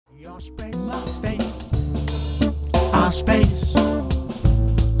My space, our space,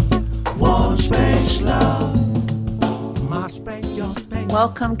 one space love, my space, your space.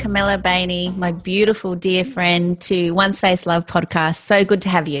 Welcome, Camilla Bainey, my beautiful dear friend, to One Space Love podcast. So good to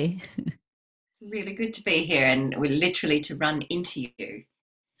have you. Really good to be here, and we're literally to run into you.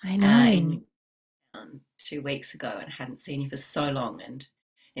 I know. 2 weeks ago, and I hadn't seen you for so long, and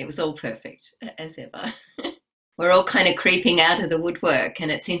it was all perfect as ever. We're all kind of creeping out of the woodwork, and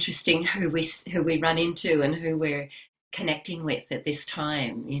it's interesting who we run into and who we're connecting with at this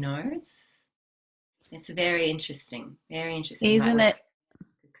time. You know, it's very interesting, Isn't it?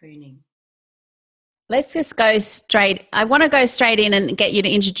 Cocooning. Let's just go straight. I want to go straight in and get you to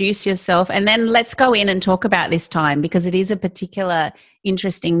introduce yourself, and then let's go in and talk about this time, because it is a particular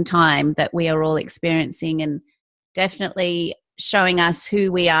interesting time that we are all experiencing, and definitely showing us who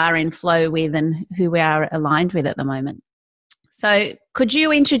we are in flow with and who we are aligned with at the moment. So could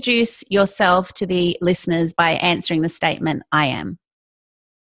you introduce yourself to the listeners by answering the statement, I am?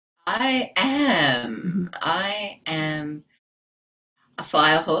 I am a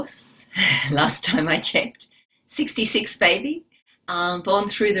fire horse. Last time I checked, 66 baby, born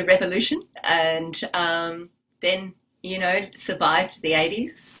through the revolution, and then, survived the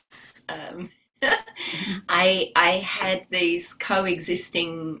 80s. I had these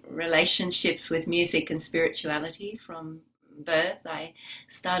coexisting relationships with music and spirituality from birth. I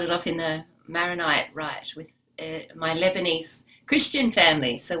started off in the Maronite rite with my Lebanese Christian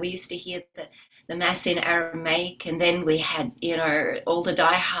family, so we used to hear the Mass in Aramaic, and then we had, all the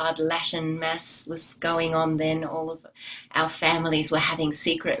die-hard Latin Mass was going on then. All of our families were having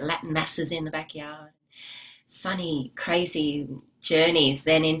secret Latin Masses in the backyard. Funny, crazy journeys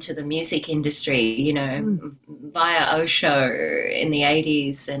then into the music industry, via Osho in the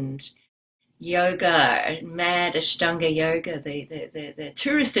 80s, and yoga, mad Ashtanga yoga, the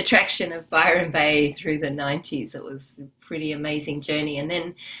tourist attraction of Byron Bay through the 90s. It was a pretty amazing journey. And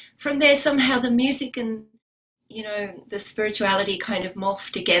then from there, somehow the music and, the spirituality kind of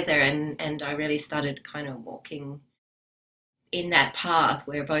morphed together, and I really started kind of walking in that path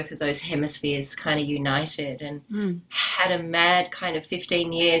where both of those hemispheres kind of united, and had a mad kind of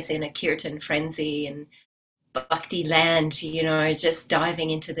 15 years in a kirtan frenzy and bhakti land, just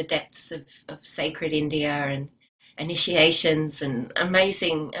diving into the depths of sacred India and initiations and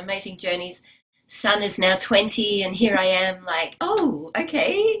amazing journeys. Son is now 20, and here I am like, oh,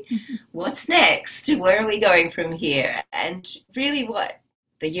 okay, what's next? Where are we going from here? And really what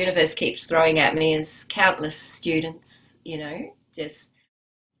the universe keeps throwing at me is countless students, just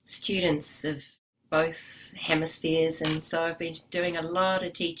students of both hemispheres. And so I've been doing a lot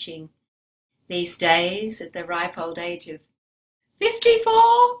of teaching these days at the ripe old age of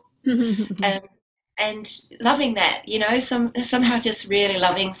 54, and loving that, somehow just really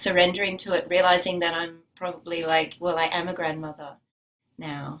loving, surrendering to it, realizing that I'm probably I am a grandmother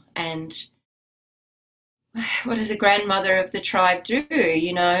now. And what does a grandmother of the tribe do?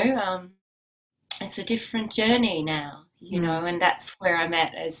 It's a different journey now, and that's where I'm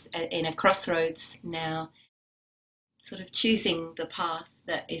at, as in a crossroads now, sort of choosing the path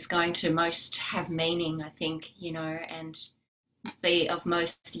that is going to most have meaning, I think, and be of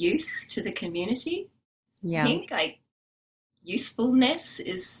most use to the community. Yeah. I think usefulness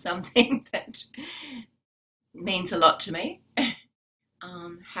is something that means a lot to me.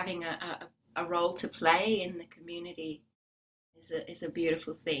 Having a role to play in the community is a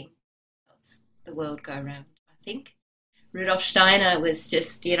beautiful thing. Helps the world go round, I think. Rudolf Steiner was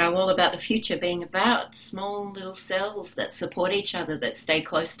just, all about the future being about small little cells that support each other, that stay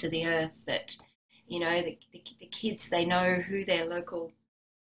close to the earth, that, the kids, they know who their local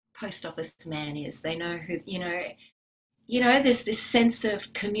post office man is. They know who, there's this sense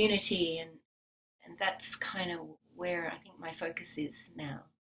of community, and that's kind of where I think my focus is now.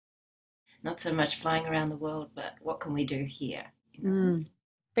 Not so much flying around the world, but what can we do here?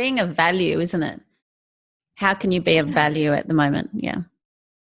 Being of value, isn't it? How can you be of value at the moment? Yeah.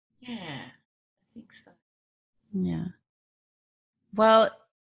 Yeah, I think so. Yeah. Well,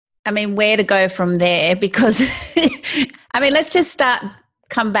 where to go from there? Because, let's just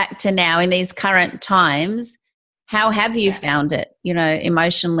come back to now in these current times. How have you found it,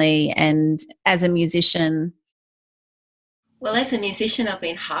 emotionally and as a musician? Well, as a musician, I've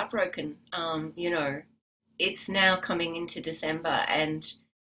been heartbroken. It's now coming into December, and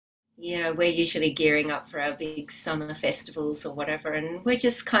we're usually gearing up for our big summer festivals or whatever, and we're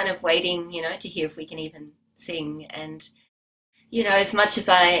just kind of waiting, to hear if we can even sing. And, as much as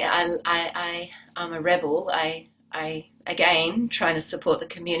I'm a rebel, I again, trying to support the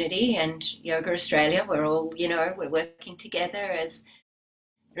community and Yoga Australia. We're all, we're working together as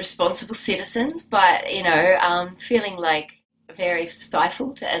responsible citizens, but feeling like very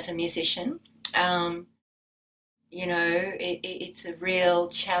stifled as a musician. Um, it's a real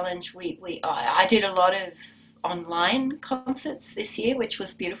challenge. I did a lot of online concerts this year, which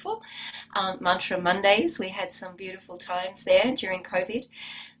was beautiful. Mantra Mondays, we had some beautiful times there during COVID.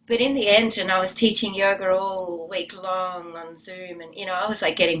 But in the end, and I was teaching yoga all week long on Zoom, and I was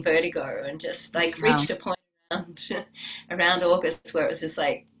like getting vertigo and just like Wow. reached a point around August where it was just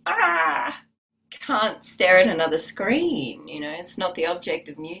like, can't stare at another screen. It's not the object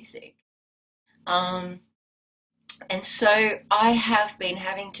of music. And so I have been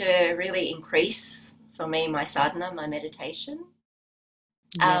having to really increase, for me, my sadhana, my meditation.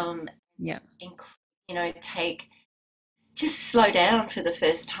 Yeah. Just slow down for the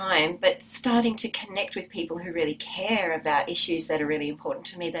first time, but starting to connect with people who really care about issues that are really important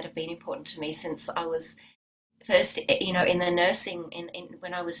to me, that have been important to me since I was first, in the nursing,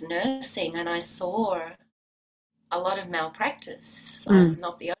 when I was nursing, and I saw a lot of malpractice. I'm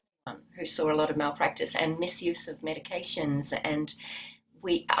not the only one who saw a lot of malpractice and misuse of medications, and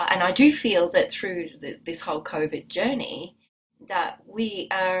I do feel that through this whole COVID journey, that we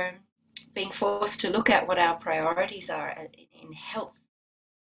are being forced to look at what our priorities are in health.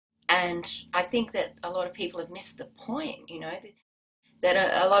 And I think that a lot of people have missed the point,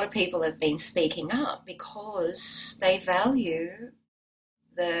 that a lot of people have been speaking up because they value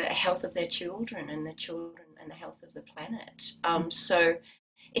the health of their children and the health of the planet. So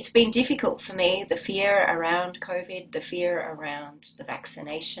it's been difficult for me, the fear around COVID, the fear around the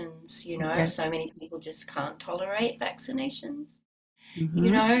vaccinations, Yes. So many people just can't tolerate vaccinations.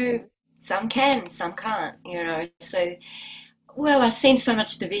 Mhm. Some can, some can't, So, well, I've seen so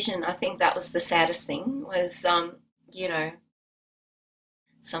much division. I think that was the saddest thing was,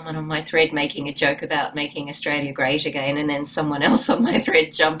 someone on my thread making a joke about making Australia great again, and then someone else on my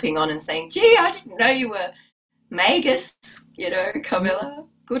thread jumping on and saying, gee, I didn't know you were Magus, Camilla.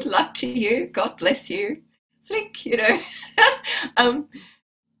 Good luck to you. God bless you. Flick, um,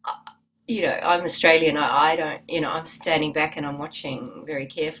 I'm Australian. I don't, I'm standing back and I'm watching very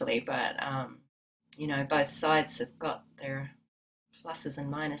carefully, but, both sides have got their pluses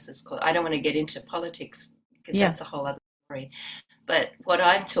and minuses. Of course, I don't want to get into politics because Yeah. that's a whole other story. But what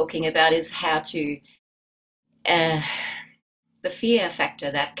I'm talking about is how to, the fear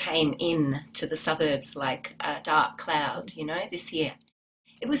factor that came in to the suburbs like a dark cloud, this year.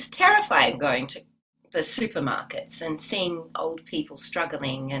 It was terrifying going to the supermarkets and seeing old people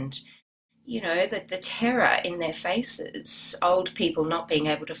struggling and, the terror in their faces, old people not being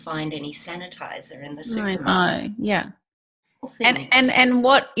able to find any sanitizer in the supermarket. I know. Yeah. Things. And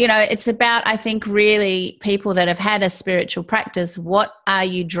what, it's about, I think, really people that have had a spiritual practice, what are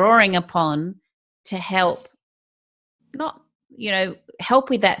you drawing upon to help, not, help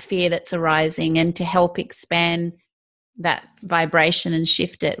with that fear that's arising and to help expand that vibration and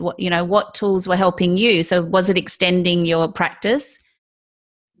shift it? What tools were helping you? So was it extending your practice?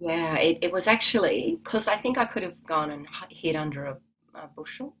 Yeah, it was actually, because I think I could have gone and hid under a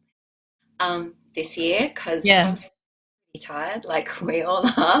bushel this year because I was tired, like we all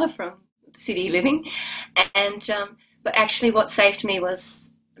are from city living. And but actually what saved me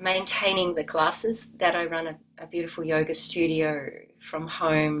was maintaining the classes that I run a beautiful yoga studio from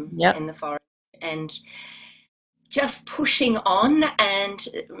home in the forest, and just pushing on and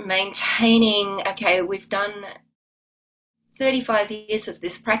maintaining, okay, we've done 35 years of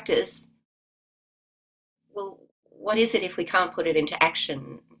this practice. Well, what is it if we can't put it into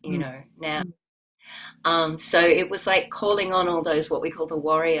action, now? So it was like calling on all those, what we call the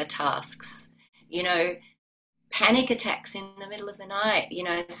warrior tasks, panic attacks in the middle of the night,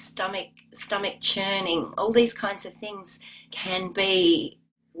 stomach churning, all these kinds of things can be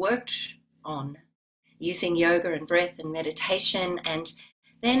worked on using yoga and breath and meditation. And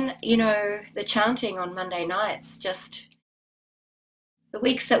then, the chanting on Monday nights, just the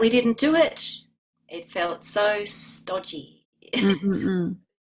weeks that we didn't do it, it felt so stodgy.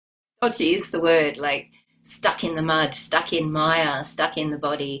 Stodgy is the word, like stuck in the mud, stuck in Maya, stuck in the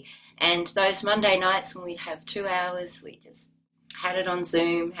body. And those Monday nights when we'd have 2 hours, we just had it on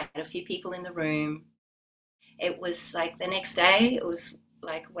Zoom, had a few people in the room. It was like the next day, it was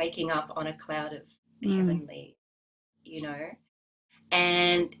like waking up on a cloud of heavenly,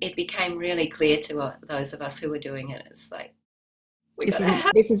 and it became really clear to those of us who were doing it. It's like,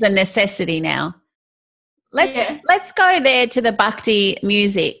 this is a necessity now. Let's go there to the Bhakti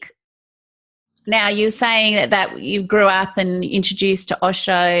music. Now, you're saying that you grew up and introduced to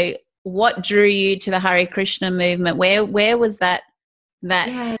Osho. What drew you to the Hare Krishna movement? Where was that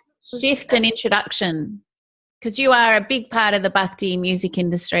shift and introduction? because you are a big part of the Bhakti music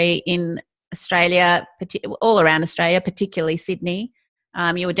industry in Australia, all around Australia, particularly Sydney.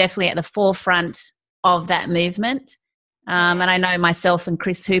 You were definitely at the forefront of that movement. And I know myself and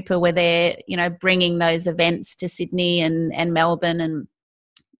Chris Hooper were there, bringing those events to Sydney and Melbourne, and,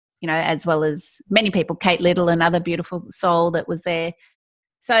 as well as many people, Kate Little, another beautiful soul that was there.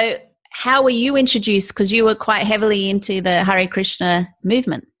 So how were you introduced? Because you were quite heavily into the Hare Krishna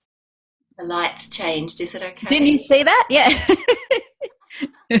movement. The lights changed. Is it okay? Didn't you see that? Yeah.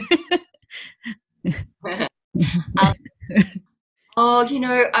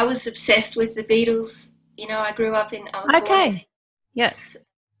 I was obsessed with the Beatles. I grew up I was born in, yes,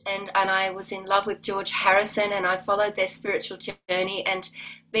 and I was in love with George Harrison, and I followed their spiritual journey, and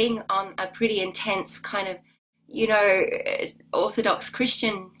being on a pretty intense kind of, Orthodox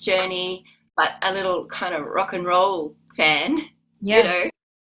Christian journey, but a little kind of rock and roll fan. Yeah.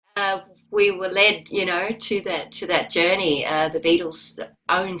 We were led, to that journey, the Beatles'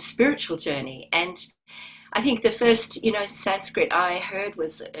 own spiritual journey. And I think the first, Sanskrit I heard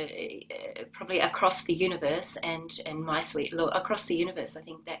was probably Across the Universe and My Sweet Lord. Across the Universe, I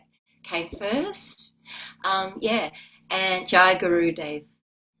think that came first. And Jai Guru Dev,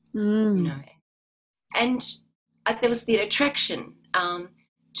 And there was the attraction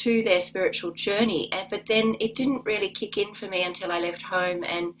to their spiritual journey. But then it didn't really kick in for me until I left home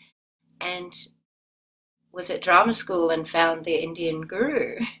and was at drama school and found the Indian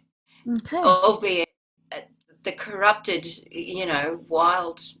guru, albeit the corrupted,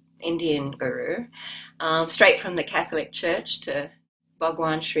 wild Indian guru, straight from the Catholic Church to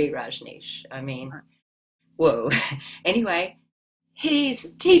Bhagwan Sri Rajneesh. I mean, whoa. Anyway,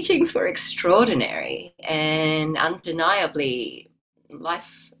 his teachings were extraordinary and undeniably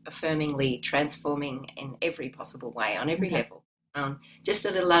life-affirmingly transforming in every possible way, on every level. Just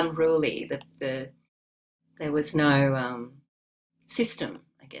a little unruly. There was no system,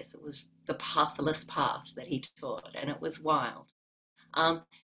 I guess. It was the pathless path that he taught, and it was wild. And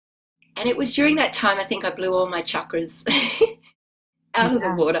it was during that time, I think I blew all my chakras out of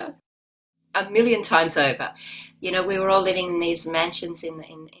the water 1,000,000 times over. We were all living in these mansions in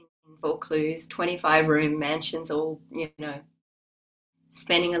Vaucluse, 25-room mansions, all,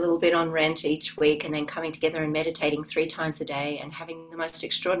 spending a little bit on rent each week and then coming together and meditating 3 times a day and having the most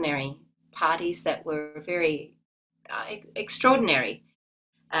extraordinary parties that were very extraordinary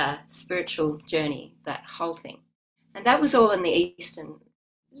spiritual journey, that whole thing. And that was all in the eastern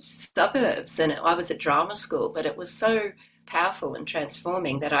suburbs. And I was at drama school, but it was so powerful and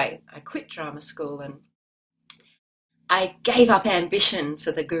transforming that I quit drama school and I gave up ambition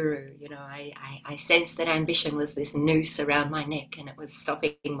for the guru. I sensed that ambition was this noose around my neck and it was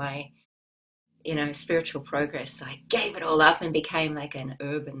stopping my, spiritual progress. So I gave it all up and became like an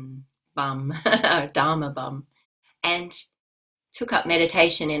urban bum, a Dharma bum, and took up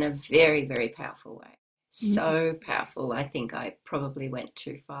meditation in a very, very powerful way. So powerful, I think I probably went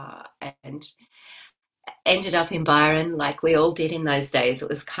too far and ended up in Byron like we all did in those days. It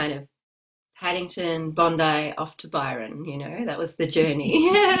was kind of Paddington, Bondi, off to Byron, that was the journey.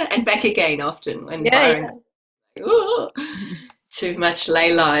 And back again often when Byron, too much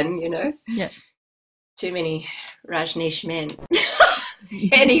ley line, too many Rajneesh men.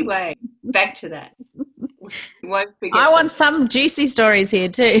 Anyway, back to that. Won't forget I want some juicy stories here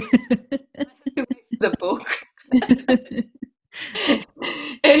too. The book.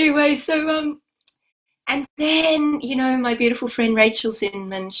 Anyway, so and then, my beautiful friend Rachel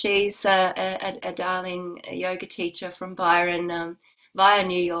Zinman, she's a darling yoga teacher from Byron, via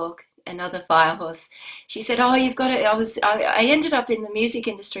New York, another firehorse. She said, you've got to, I ended up in the music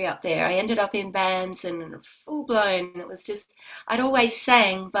industry up there. I ended up in bands and full blown. It was just, I'd always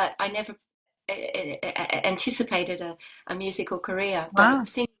sang, but I never anticipated a musical career. But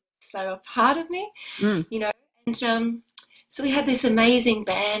singing was so a part of me, and so we had this amazing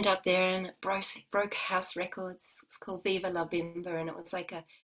band up there, and it broke house records. It was called Viva La Bimba, and it was like a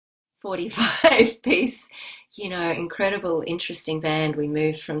 45-piece, incredible, interesting band. We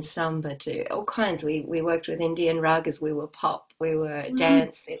moved from samba to all kinds. We worked with Indian ragas. We were pop. We were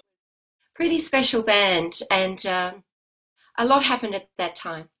dance. It was a pretty special band, and a lot happened at that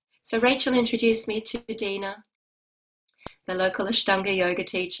time. So Rachel introduced me to Dina, the local Ashtanga yoga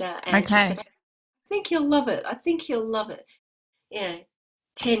teacher, and she said, I think you'll love it. I think you'll love it.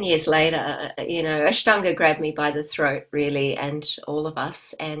 10 years later, Ashtanga grabbed me by the throat, really, and all of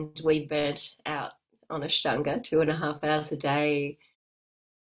us, and we burnt out on Ashtanga 2.5 hours a day,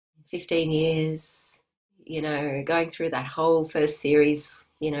 15 years, going through that whole first series,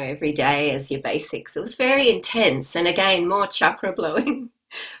 every day as your basics. It was very intense, and again, more chakra blowing.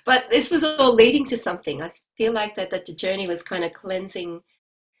 But this was all leading to something. I feel like that the journey was kind of cleansing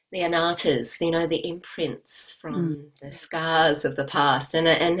the anatas, the imprints from the scars of the past.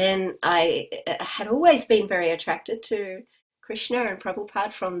 And then I had always been very attracted to Krishna and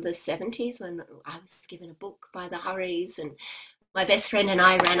Prabhupada from the 70s when I was given a book by the Haris, and my best friend and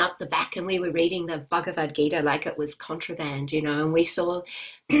I ran up the back and we were reading the Bhagavad Gita like it was contraband, and we saw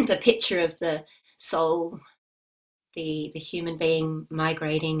the picture of the soul, the human being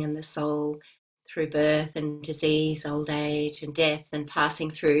migrating, and the soul through birth and disease, old age and death, and passing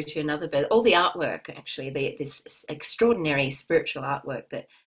through to another birth. All the artwork, actually, this extraordinary spiritual artwork that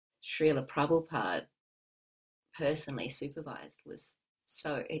Srila Prabhupada personally supervised was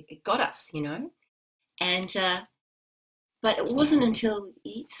so, it got us, and but it wasn't until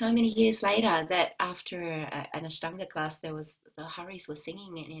so many years later that after an Ashtanga class, there was the Haris were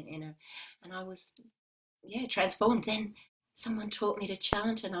singing and I was transformed. Then someone taught me to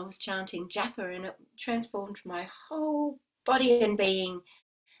chant, and I was chanting japa, and it transformed my whole body and being.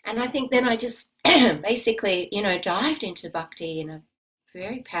 And I think then I just basically, dived into bhakti in a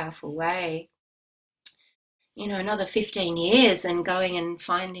very powerful way. Another 15 years and going and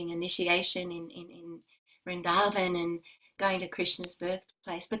finding initiation in Vrindavan and going to Krishna's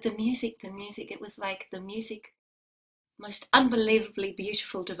birthplace. But the music, it was like the music, most unbelievably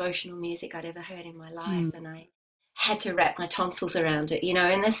beautiful devotional music I'd ever heard in my life. And I had to wrap my tonsils around it,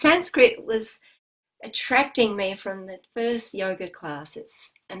 and the Sanskrit was attracting me from the first yoga class.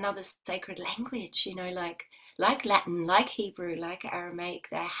 It's another sacred language, like Latin, like Hebrew, like Aramaic.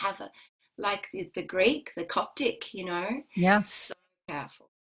 They have like the Greek, the Coptic, Yeah. so powerful,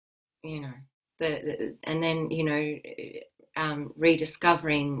 and then,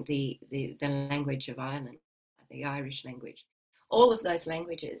 rediscovering the language of Ireland, the Irish language, all of those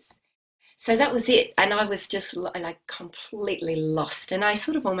languages. So that was it. And I was just like completely lost. And I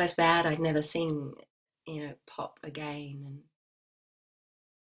sort of almost vowed I'd never sing, pop again. And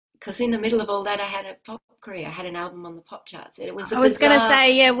because in the middle of all that, I had a pop career. I had an album on the pop charts. I was going to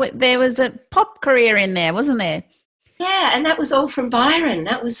say, there was a pop career in there, wasn't there? Yeah, and that was all from Byron.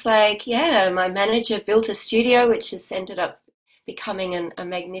 That was like, my manager built a studio, which has ended up becoming a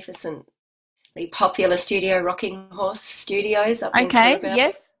magnificently popular studio, Rocking Horse Studios up in Kirribilli.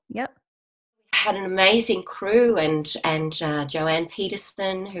 Yes, yep. Had an amazing crew, and Joanne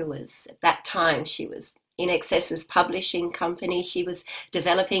Peterson, who was at that time, she was In Excess's publishing company. She was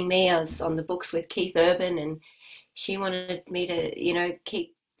developing me. I was on the books with Keith Urban, and she wanted me to,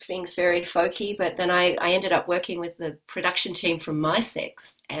 keep things very folky. But then I ended up working with the production team from My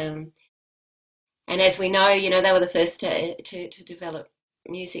Sex, and as we know, they were the first to develop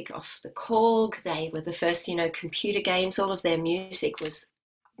music off the Korg. They were the first, computer games. All of their music was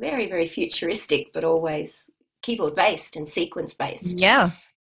very, very futuristic, but always keyboard based and sequence based. Yeah.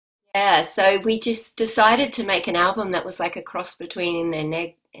 Yeah. So we just decided to make an album that was like a cross between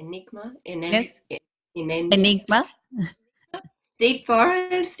Enigma, Deep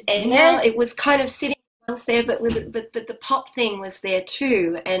Forest, and it was kind of sitting once there, but the pop thing was there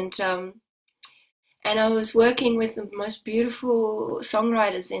too, and I was working with the most beautiful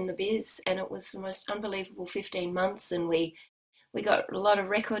songwriters in the biz, and it was the most unbelievable 15 months, and we got a lot of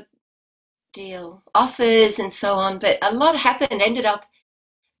record deal offers and so on, but a lot happened. Ended up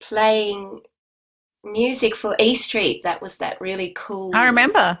playing music for E Street. That was that really cool. I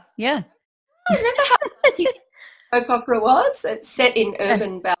remember, yeah. I remember how soap opera was. It's set in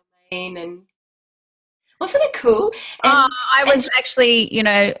urban Balmain, and wasn't it cool? And, I was actually,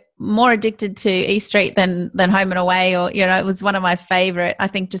 more addicted to E Street than Home and Away, or it was one of my favourite. I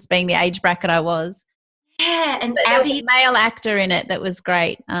think just being the age bracket I was. Yeah, and there was a male actor in it that was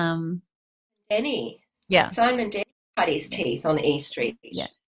great. Denny. Yeah. Simon Denny cut his teeth on E Street. Yeah.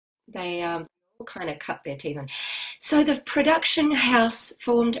 They all kind of cut their teeth on. So the production house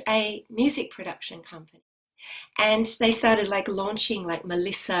formed a music production company. And they started like launching like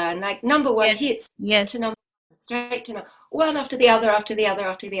Melissa and like number one hits. Yes. To number straight to number one after the other, after the other,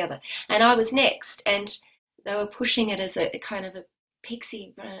 after the other. And I was next. And they were pushing it as a kind of a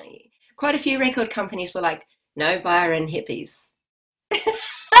pixie. Quite a few record companies were like, no Byron hippies.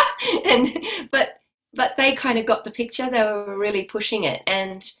 But they kind of got the picture. They were really pushing it.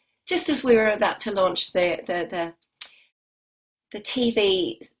 And just as we were about to launch the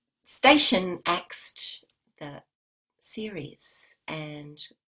TV station axed the series, and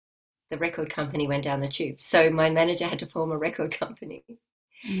the record company went down the tube. So my manager had to form a record company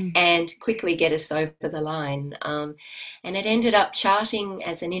and quickly get us over the line. And it ended up charting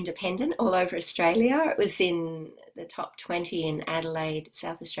as an independent all over Australia. It was in the top 20 in Adelaide,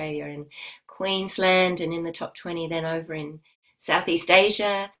 South Australia, and Queensland, and in the top 20 then over in Southeast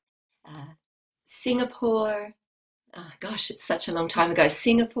Asia, Singapore. Oh, gosh, it's such a long time ago.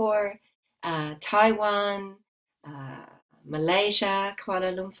 Singapore, Taiwan, Malaysia,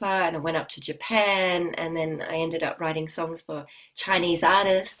 Kuala Lumpur, and I went up to Japan, and then I ended up writing songs for Chinese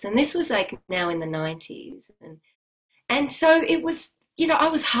artists. And this was like now in the 90s. And so it was, I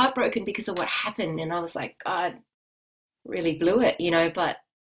was heartbroken because of what happened. And I was like, God, really blew it, but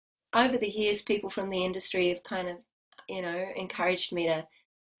over the years, people from the industry have kind of, encouraged me to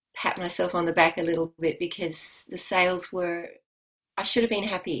pat myself on the back a little bit, because the sales were, I should have been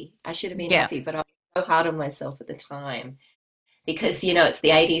happy. Happy, but I was so hard on myself at the time because, it's the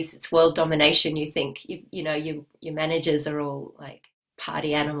 80s, it's world domination. You think, your managers are all like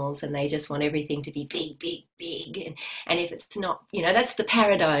party animals and they just want everything to be big, big, big. And if it's not, that's the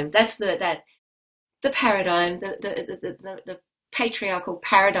paradigm. That's the paradigm, the patriarchal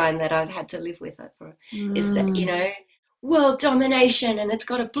paradigm that I've had to live with is that, world domination, and it's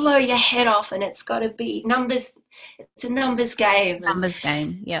got to blow your head off, and it's got to be numbers. It's a numbers game.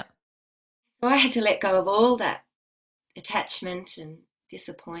 Yeah. So I had to let go of all that attachment and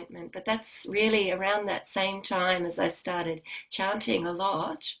disappointment. But that's really around that same time as I started chanting a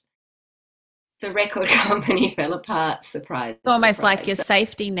lot. The record company fell apart. Surprise! It's almost surprise. like your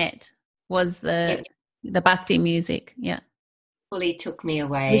safety net was the Bhakti music. Yeah. Fully took me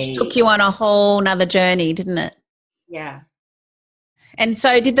away. Which took you on a whole nother journey, didn't it? Yeah. And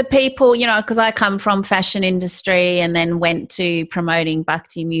so did the people, because I come from fashion industry and then went to promoting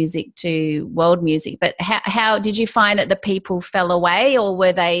Bhakti music to world music, but how did you find that the people fell away, or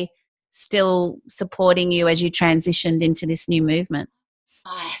were they still supporting you as you transitioned into this new movement?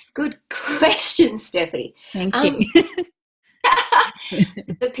 Oh, good question, Steffi. Thank you.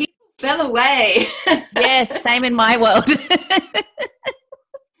 The people fell away. Yes, same in my world.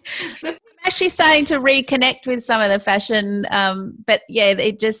 I'm actually starting to reconnect with some of the fashion, but yeah,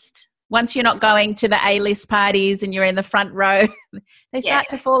 it just, once you're not going to the A-list parties and you're in the front row, they start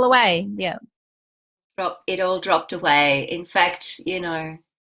to fall away. Yeah. It all dropped away. In fact, I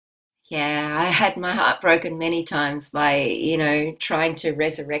had my heart broken many times by, trying to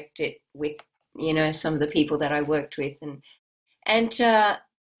resurrect it with, some of the people that I worked with. And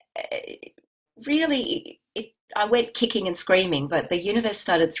really, I went kicking and screaming, but the universe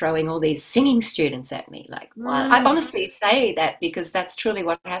started throwing all these singing students at me. Like, what? I honestly say that because that's truly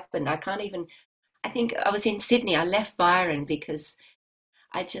what happened. I think I was in Sydney. I left Byron because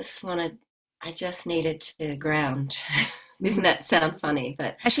I just needed to ground. Doesn't that sound funny?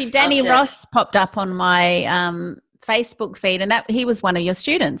 But actually, Danny Ross popped up on my Facebook feed, and that he was one of your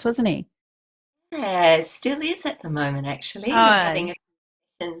students, wasn't he? Yeah, still is at the moment, actually. Oh. We're having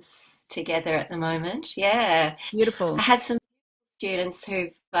together at the moment. Yeah. Beautiful. I had some students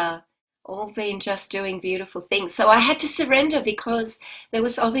who've all been just doing beautiful things. So I had to surrender because there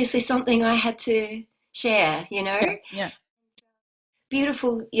was obviously something I had to share, Yeah.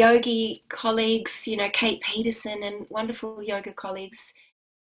 Beautiful yogi colleagues, Kate Peterson and wonderful yoga colleagues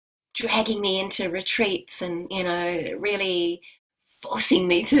dragging me into retreats and, really forcing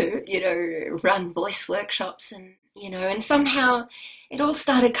me to, run voice workshops and somehow it all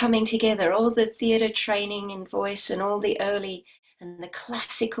started coming together, all the theatre training in voice and all the early and the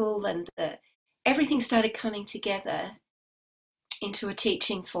classical and everything started coming together into a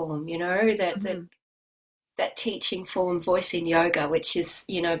teaching form, that teaching form, voice in yoga, which is,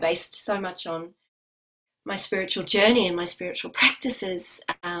 based so much on my spiritual journey and my spiritual practices,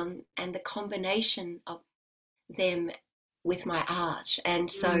 and the combination of them with my art. And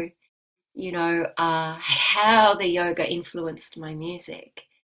so how the yoga influenced my music,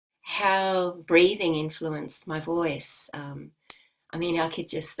 how breathing influenced my voice. I could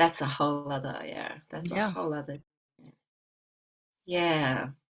just, that's a whole other, a whole other,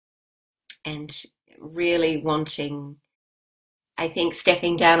 and really wanting, I think,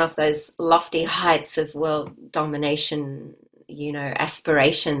 stepping down off those lofty heights of world domination,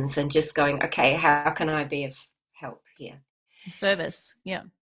 aspirations, and just going, okay, how can I be of help here? Service, yeah.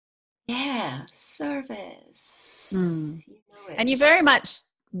 Yeah, service. And you very much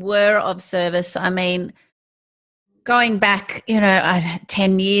were of service. I mean, going back,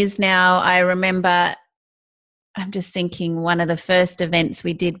 10 years now, I remember, I'm just thinking one of the first events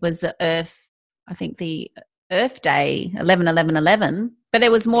we did was the Earth Day, 11/11/11. But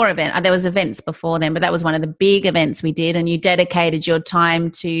there was more event. There was events before then, but that was one of the big events we did. And you dedicated your time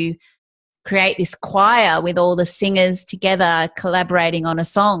to create this choir with all the singers together collaborating on a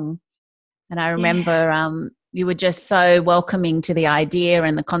song. And I remember you were just so welcoming to the idea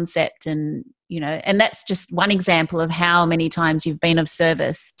and the concept, and and that's just one example of how many times you've been of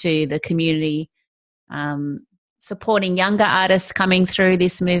service to the community supporting younger artists coming through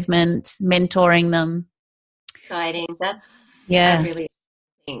this movement, mentoring them. Exciting. That's Yeah. a really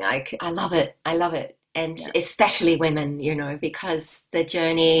thing. I love it. I love it. And especially women, because the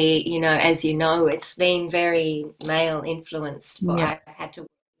journey, as you know, it's been very male influenced. I've had to,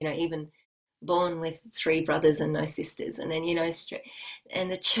 even born with 3 brothers and no sisters, and then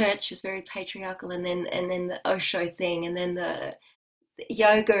and the church was very patriarchal, and then the Osho thing, and then the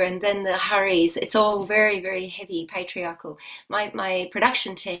yoga, and then the Haris. It's all very, very heavy patriarchal. My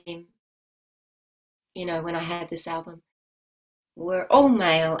production team, when I had this album, were all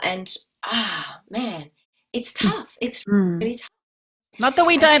male, and man, it's tough. It's really tough. Not that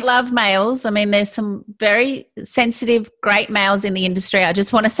we don't love males. I mean, there's some very sensitive, great males in the industry. I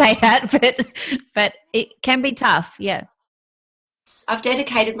just want to say that, but it can be tough. Yeah. I've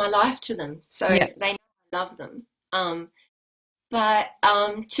dedicated my life to them, so they know I love them. But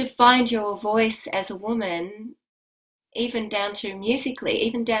to find your voice as a woman, even down to musically,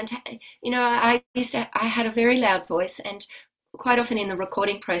 even down to, I had a very loud voice, and quite often in the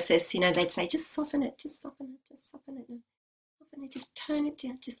recording process, they'd say, just soften it, just soften it, just soften it. Just turn it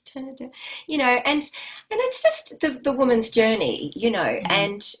down, and it's just the woman's journey,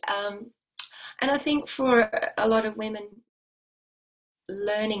 and I think for a lot of women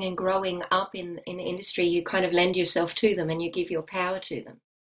learning and growing up in the industry, you kind of lend yourself to them, and you give your power to them,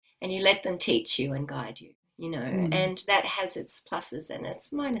 and you let them teach you and guide you, and that has its pluses and its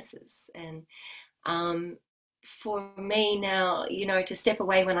minuses. And for me now, to step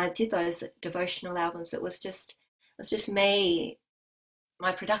away, when I did those devotional albums, it was just me,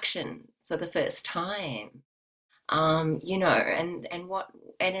 my production for the first time, and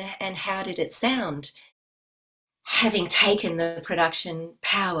how did it sound, having taken the production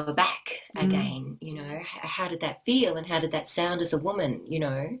power back again, how did that feel, and how did that sound as a woman,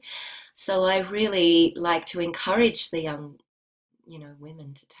 so I really like to encourage the young,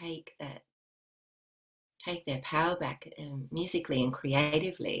 women to take their power back, musically and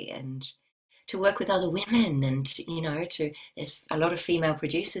creatively, and to work with other women, and there's a lot of female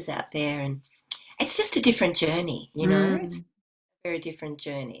producers out there, and it's just a different journey, it's a very different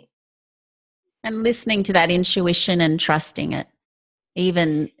journey. And listening to that intuition and trusting it,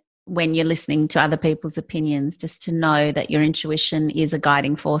 even when you're listening to other people's opinions, just to know that your intuition is a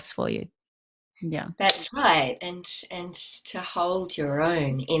guiding force for you. Yeah, that's right. And to hold your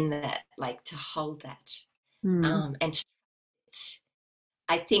own in that, like to hold that, and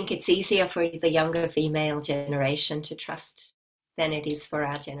I think it's easier for the younger female generation to trust than it is for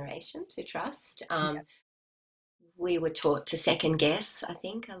our generation to trust. We were taught to second guess, I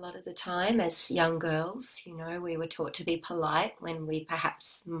think, a lot of the time as young girls. We were taught to be polite when we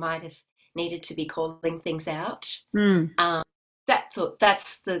perhaps might have needed to be calling things out. That's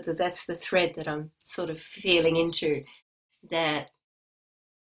the thread that I'm sort of feeling into, that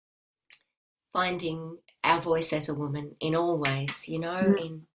finding our voice as a woman in all ways, in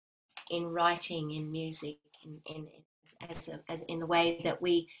writing, in music, as in the way that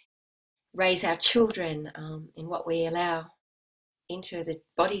we raise our children, in what we allow into the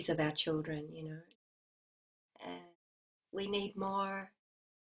bodies of our children, we need more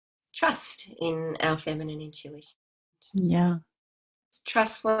trust in our feminine intuition. Yeah.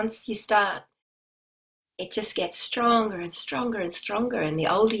 Trust, once you start, it just gets stronger and stronger and stronger, and the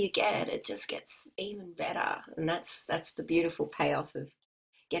older you get, it just gets even better. And that's the beautiful payoff of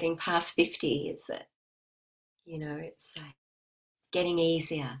getting past 50, is that it's getting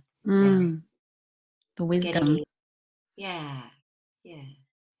easier. The wisdom. Yeah.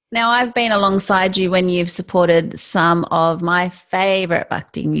 Now, I've been alongside you when you've supported some of my favourite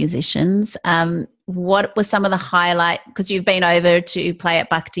Bhakti musicians. What were some of the highlight, because you've been over to play at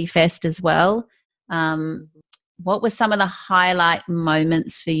Bhakti Fest as well. What were some of the highlight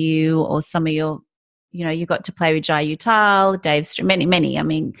moments for you, or some of your, you got to play with Jai Uttal, Dave Street, many. I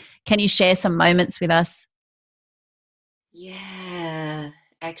mean, can you share some moments with us? Yeah,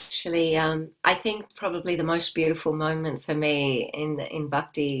 actually, I think probably the most beautiful moment for me in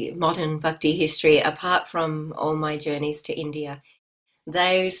Bhakti, modern Bhakti history, apart from all my journeys to India,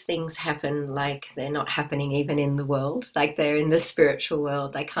 those things happen like they're not happening even in the world, like they're in the spiritual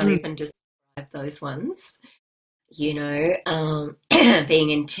world. I can't even describe those ones, being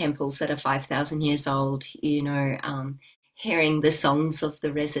in temples that are 5,000 years old, hearing the songs of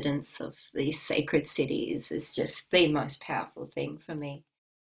the residents of these sacred cities is just the most powerful thing for me.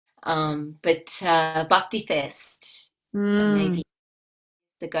 But Bhakti Fest, maybe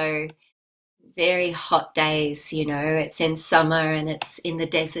years ago, very hot days, it's in summer and it's in the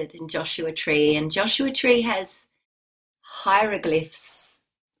desert in Joshua Tree. And Joshua Tree has hieroglyphs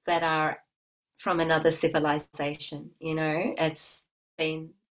that are from another civilization. You know, it's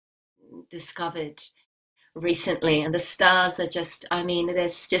been discovered recently, and the stars are just, I mean,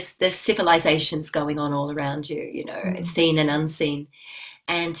 there's civilizations going on all around you, you know, it's seen and unseen.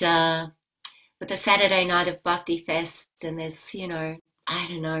 And with the Saturday night of Bhakti Fest, and there's, you know, I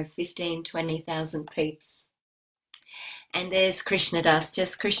don't know, 15,000-20,000 peeps, and there's Krishna Das,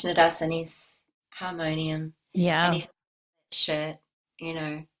 just Krishna Das and his harmonium and his shirt, you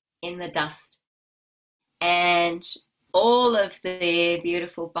know, in the dust, and all of the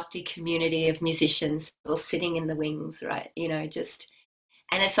beautiful bhakti community of musicians all sitting in the wings, right? You know, just,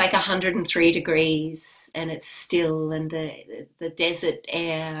 and it's like 103 degrees and it's still, and the desert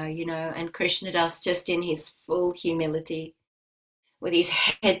air, you know, and Krishna Das just in his full humility with his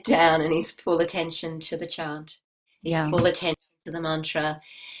head down and his full attention to the chant, his full attention to the mantra.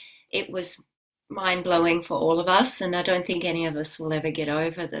 It was mind-blowing for all of us, and I don't think any of us will ever get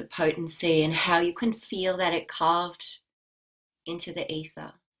over the potency and how you can feel that it carved into the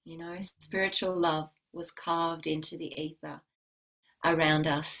ether, you know, spiritual love was carved into the ether around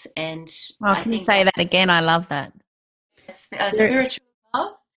us. And I think, you say that again? I love that. Spiritual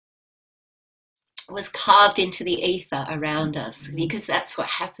love was carved into the ether around us, because that's what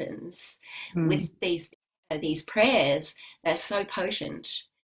happens with these prayers. They're so potent.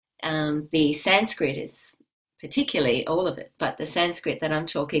 The Sanskrit is particularly, all of it, but the Sanskrit that I'm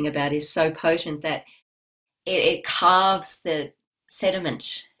talking about is so potent that it carves the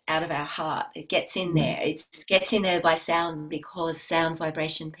sediment out of our heart. It gets in there. It gets in there by sound, because sound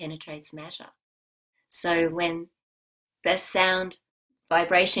vibration penetrates matter. So when the sound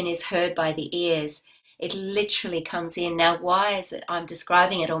vibration is heard by the ears, it literally comes in. Now, why is it? I'm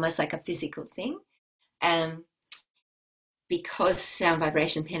describing it almost like a physical thing. Because sound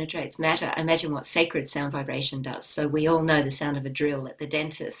vibration penetrates matter, imagine what sacred sound vibration does. So we all know the sound of a drill at the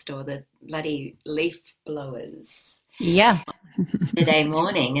dentist, or the bloody leaf blowers. Yeah. Saturday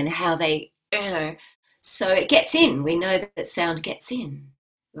morning, and how they, you know, so it gets in. We know that sound gets in.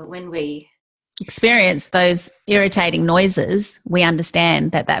 But when we experience those irritating noises, we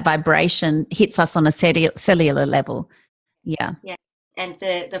understand that vibration hits us on a cellular level. Yeah. Yeah. And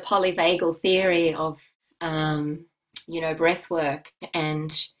the polyvagal theory of, you know, breath work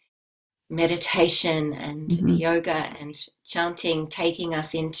and meditation and yoga and chanting, taking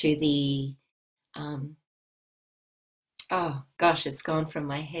us into the, oh gosh, it's gone from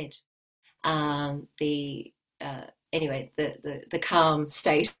my head. Anyway, the calm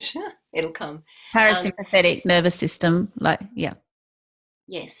state, it'll come. Parasympathetic nervous system,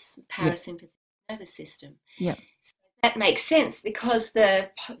 Yes, parasympathetic nervous system. Yeah. So that makes sense, because the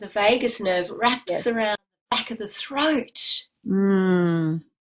vagus nerve wraps around the back of the throat.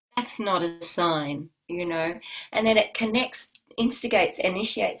 That's not a sign, you know. And then it connects, instigates,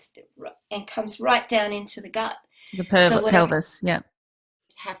 initiates, and comes right down into the gut. The pelvis, It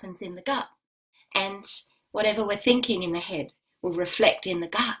happens in the gut. And whatever we're thinking in the head will reflect in the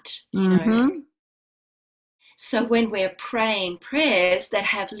gut, you know. So when we're praying prayers that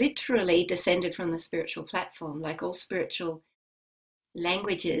have literally descended from the spiritual platform, like all spiritual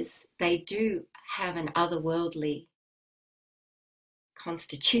languages, they do have an otherworldly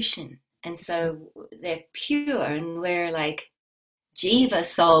constitution. And so they're pure, and we're like Jiva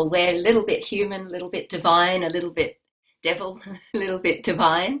soul. We're a little bit human, a little bit divine, a little bit devil, a little bit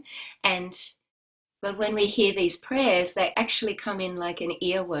divine. But when we hear these prayers, they actually come in like an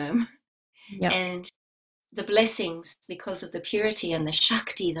earworm. Yep. And the blessings, because of the purity and the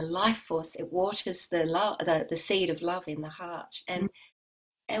Shakti, the life force, it waters the love, the seed of love in the heart. And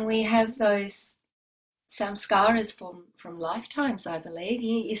we have those samskaras from lifetimes, I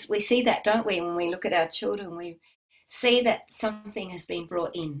believe. We see that, don't we? When we look at our children, we see that something has been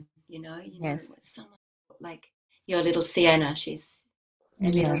brought in, you know. Yes. Someone like your little Sienna, she's a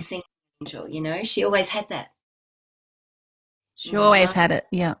little singing angel, you know. She always had that. She always had it,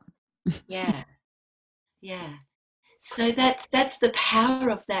 yeah. Yeah. Yeah. So that's the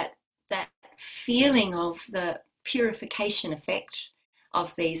power of that feeling of the purification effect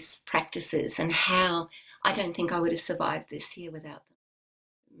of these practices, and how I don't think I would have survived this here without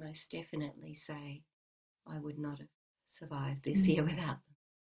them. Most definitely say I would not have survived this here without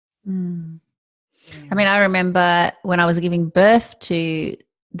them. Yeah. I mean, I remember when I was giving birth to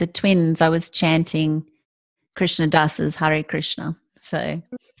the twins, I was chanting Krishna Das's Hare Krishna. So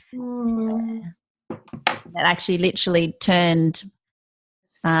that actually literally turned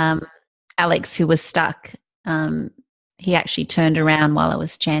Alex, who was stuck, he actually turned around while I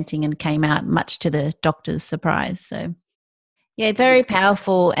was chanting and came out, much to the doctor's surprise. So, yeah, very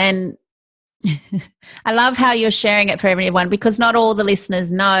powerful. And I love how you're sharing it for everyone, because not all the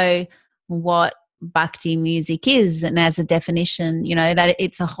listeners know what bhakti music is, and as a definition, you know, that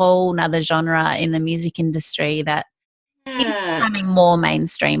it's a whole nother genre in the music industry that is Yeah. becoming more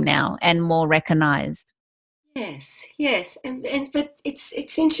mainstream now and more recognized. Yes, and but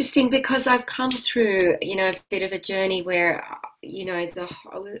it's interesting because I've come through, a bit of a journey where,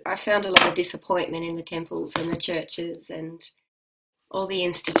 I found a lot of disappointment in the temples and the churches and all the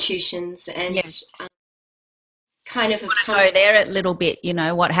institutions, and Yes. kind of have come Go to, there a little bit, you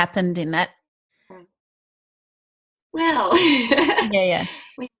know, what happened in that. well, Yeah.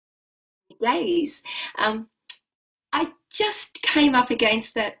 days. I just came up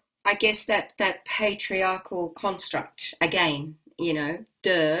against that, I guess that patriarchal construct again,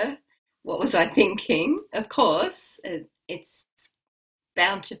 duh. What was I thinking? Of course, it's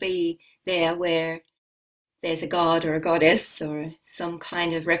bound to be there where there's a god or a goddess or some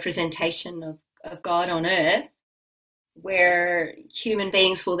kind of representation of God on earth, where human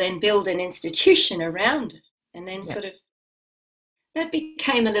beings will then build an institution around it. And then Yeah. sort of that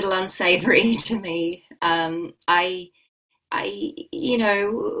became a little unsavory to me. On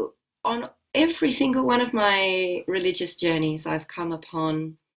every single one of my religious journeys, I've come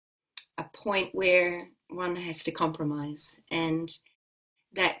upon a point where one has to compromise. And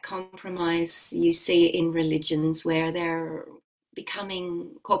that compromise you see in religions where they're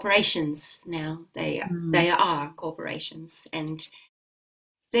becoming corporations now. They are corporations. And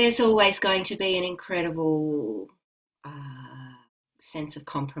there's always going to be an incredible sense of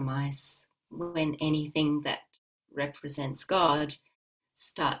compromise when anything that represents God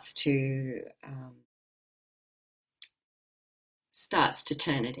starts to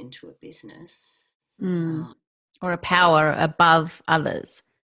turn it into a business. Or a power above others.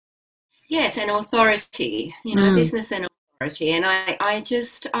 Yes, and authority, business and authority. And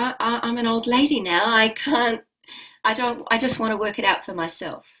I'm an old lady now. I just want to work it out for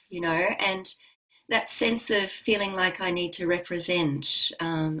myself, and that sense of feeling like I need to represent.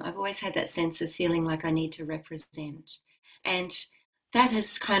 I've always had that sense of feeling like I need to represent. And that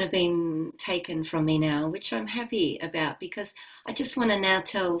has kind of been taken from me now, which I'm happy about, because I just want to now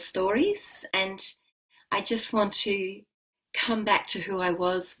tell stories, and I just want to come back to who I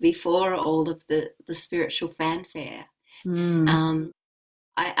was before all of the spiritual fanfare.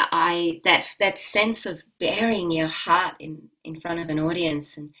 That sense of bearing your heart in front of an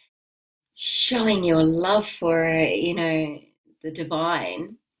audience and showing your love for, the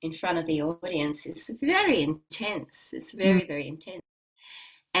divine in front of the audience is very intense. It's very, very intense.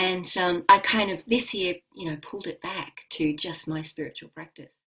 And I kind of this year, pulled it back to just my spiritual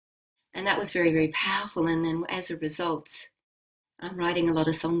practice. And that was very, very powerful. And then as a result, I'm writing a lot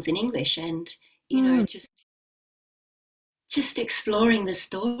of songs in English and, just exploring the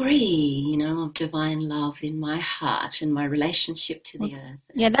story, of divine love in my heart and my relationship to the earth.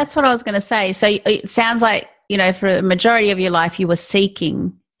 Yeah, that's what I was going to say. So it sounds like, for a majority of your life, you were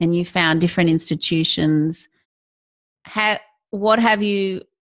seeking and you found different institutions. What have you,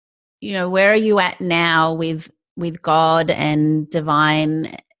 where are you at now with God and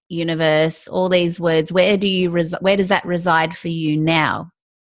divine universe, all these words? Where does that reside for you now?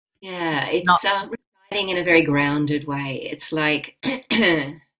 Yeah, it's residing in a very grounded way. It's like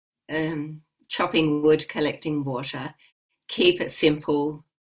chopping wood, collecting water. Keep it simple.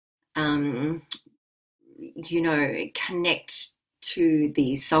 Connect to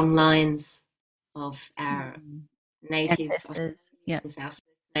the song lines of our native ancestors, our First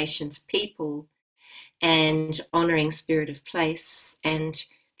Nations people, and honouring spirit of place and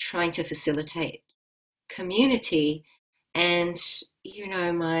trying to facilitate community, and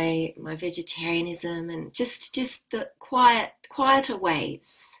my vegetarianism, and just the quieter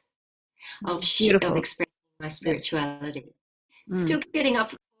ways of expressing my spirituality. Still getting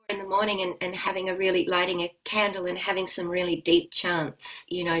up in the morning and having lighting a candle and having some really deep chants,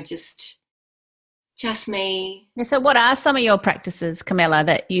 just me. Yeah, so what are some of your practices, Camilla,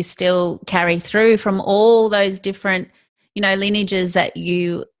 that you still carry through from all those different, lineages that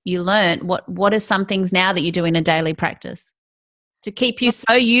you learned? What are some things now that you do in a daily practice to keep you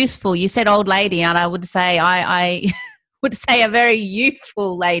so youthful? You said old lady, and I would say I would say a very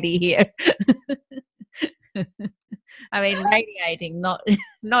youthful lady here. I mean, radiating, not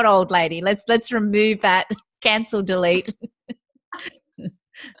old lady. Let's remove that. Cancel, delete. All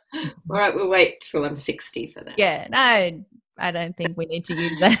right, we'll wait till I'm 60 for that. Yeah, no, I don't think we need to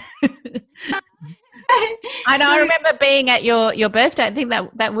use that. I remember being at your birthday. I think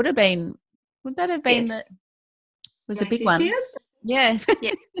that would that have been yes. Was a big 50th? One. Yeah.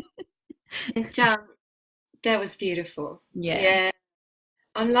 Yeah. And that was beautiful. Yeah.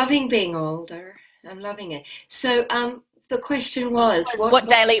 I'm loving being older. I'm loving it. So the question was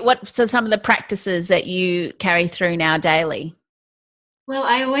so some of the practices that you carry through now daily? Well,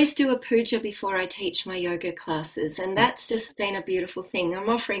 I always do a puja before I teach my yoga classes, and that's just been a beautiful thing. I'm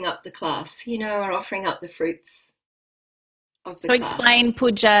offering up the class, or offering up the fruits of the So class. explain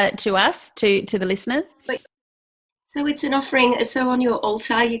puja to us, to the listeners. So it's an offering. So on your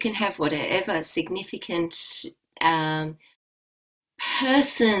altar, you can have whatever significant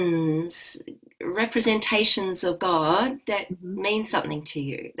persons, representations of God that mean something to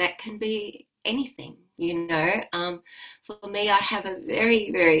you. That can be anything, For me, I have a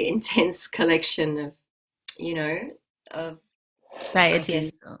very, very intense collection of, of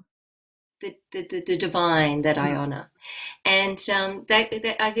deities. The divine that I honor. And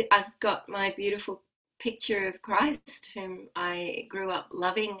I've got my beautiful picture of Christ, whom I grew up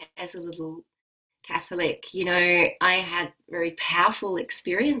loving as a little Catholic. I had very powerful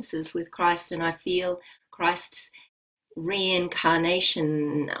experiences with Christ, and I feel Christ's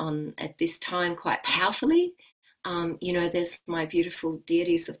reincarnation at this time quite powerfully. There's my beautiful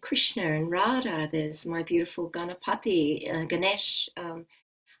deities of Krishna and Radha. There's my beautiful Ganapati, Ganesh.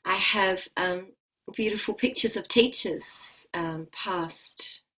 I have beautiful pictures of teachers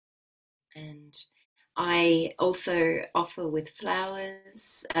past, and I also offer with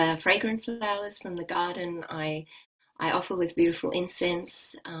flowers, fragrant flowers from the garden. I offer with beautiful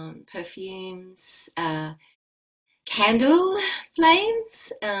incense, perfumes, candle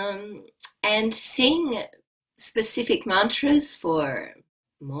flames, and sing specific mantras for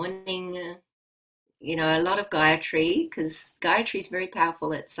morning. A lot of Gayatri, because Gayatri is very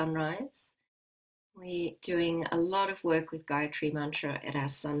powerful at sunrise. We're doing a lot of work with Gayatri mantra at our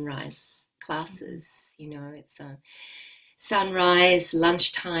sunrise classes. It's a sunrise,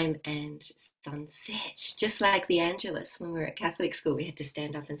 lunchtime, and sunset, just like the Angelus. When we were at Catholic school, we had to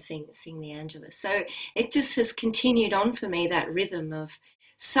stand up and sing the Angelus. So it just has continued on for me, that rhythm of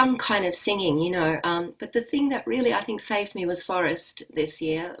some kind of singing, But the thing that really, I think, saved me was forest this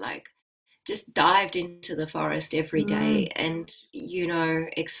year. Just dived into the forest every day and,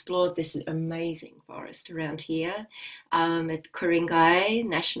 explored this amazing forest around here at Ku-ring-gai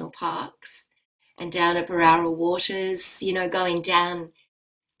National Parks and down at Berowra Waters, going down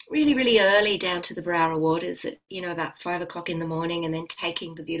really, really early down to the Berowra Waters at, about 5 o'clock in the morning, and then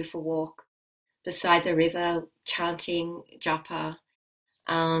taking the beautiful walk beside the river, chanting japa.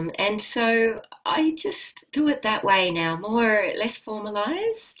 And so I just do it that way now, less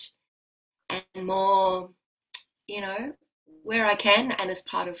formalized, and more, where I can, and as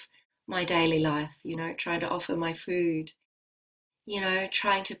part of my daily life, trying to offer my food,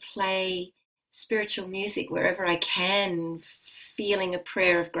 trying to play spiritual music wherever I can, feeling a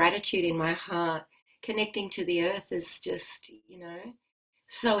prayer of gratitude in my heart. Connecting to the earth is just,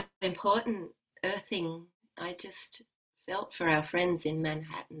 so important. Earthing, I just felt for our friends in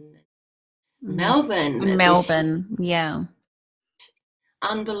Manhattan, Melbourne. Yeah.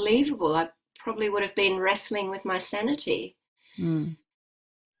 Unbelievable. I probably would have been wrestling with my sanity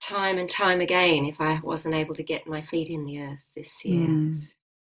time and time again if I wasn't able to get my feet in the earth this year.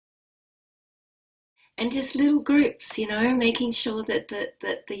 And just little groups, making sure that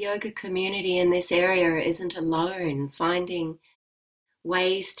the yoga community in this area isn't alone, finding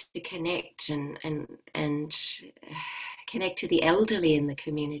ways to connect and connect to the elderly in the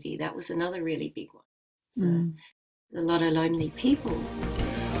community. That was another really big one. So, a lot of lonely people.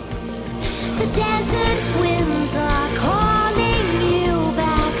 The desert winds are calling you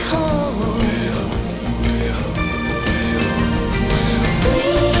back home.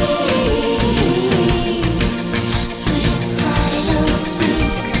 Sweet, sweet silence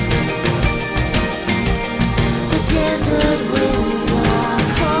speaks. The desert winds are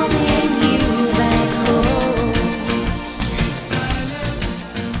calling you back home. Sweet silence.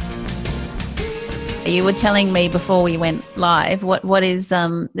 You were telling me before we went live, what is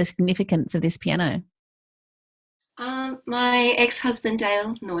the significance of this piano? My ex-husband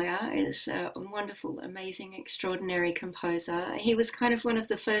Dale Neuer is a wonderful, amazing, extraordinary composer. He was kind of one of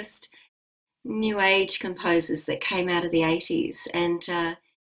the first new age composers that came out of the 80s, and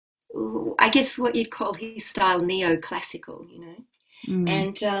I guess what you'd call his style neoclassical,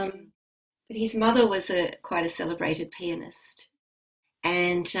 And but his mother was quite a celebrated pianist.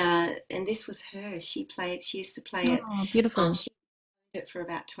 And this was her. She used to play it. Oh, beautiful. She played it for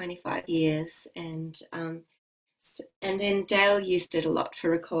about 25 years, and then Dale used it a lot for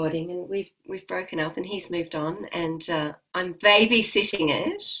recording, and we've broken up, and he's moved on, and I'm babysitting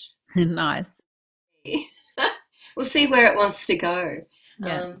it. Nice. We'll see where it wants to go.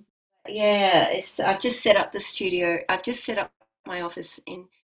 Yeah. I've just set up the studio. I've just set up my office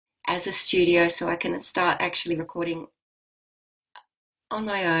as a studio, so I can start actually recording on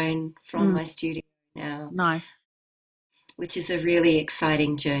my own from my studio now. Nice. Which is a really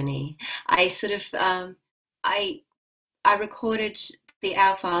exciting journey. I sort of, I recorded the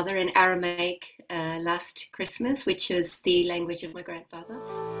Our Father in Aramaic last Christmas, which is the language of my grandfather.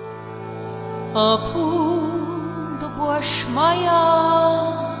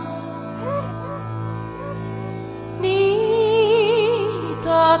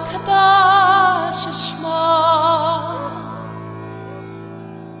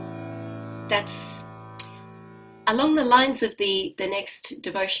 That's along the lines of the next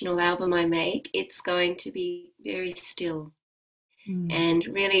devotional album I make. It's going to be very still and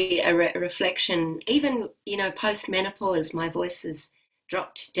really a reflection. Even, you know, post-menopause, my voice has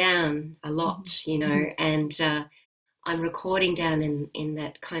dropped down a lot, you know, and I'm recording down in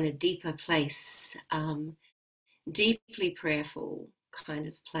that kind of deeper place, deeply prayerful kind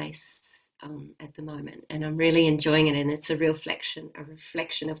of place at the moment, and I'm really enjoying it. And it's a reflection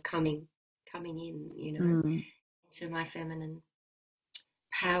of coming in, you know, to my feminine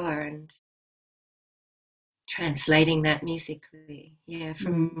power and translating that musically,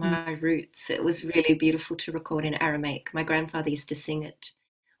 from my roots. It was really beautiful to record in Aramaic. My grandfather used to sing it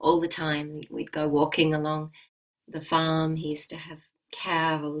all the time. We'd go walking along the farm. He used to have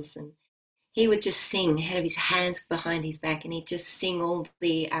cows, and he would just sing, had his hands behind his back, and he'd just sing all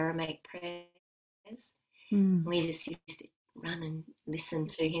the Aramaic prayers. We just used to run and listen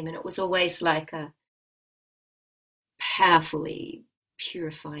to him, and it was always like a powerfully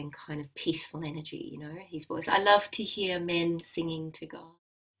purifying kind of peaceful energy, you know, his voice. I love to hear men singing to God.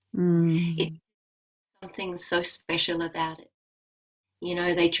 It's something so special about it. You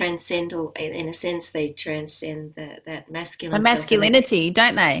know, they transcend all, in a sense, they transcend that masculine. The masculinity,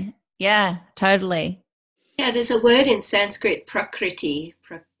 don't they? Yeah, totally. Yeah, there's a word in Sanskrit, prakriti.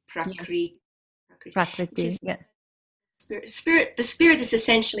 Prakriti, yeah. Spirit. The spirit is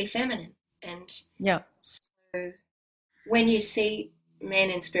essentially feminine, and so when you see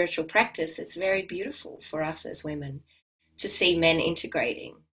men in spiritual practice, it's very beautiful for us as women to see men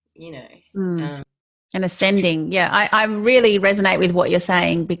integrating, you know. And ascending. Yeah, I really resonate with what you're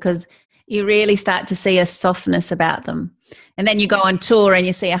saying, because you really start to see a softness about them. And then you go on tour and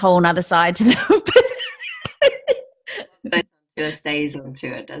you see a whole other side to them. But it stays on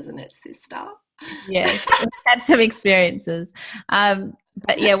tour, doesn't it, sister? Yeah, had some experiences.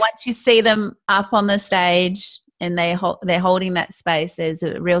 But yeah, once you see them up on the stage and they're holding that space, there's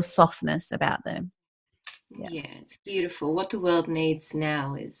a real softness about them. Yeah, it's beautiful. What the world needs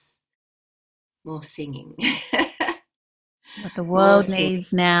now is more singing. What the world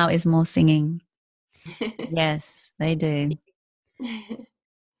needs now is more singing. Yes, they do.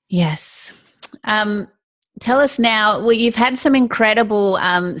 Yes. Tell us now, well, you've had some incredible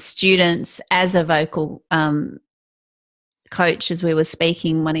students as a vocal coach, as we were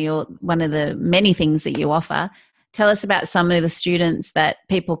speaking, one of the many things that you offer. Tell us about some of the students that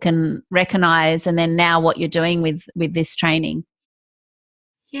people can recognise, and then now what you're doing with this training.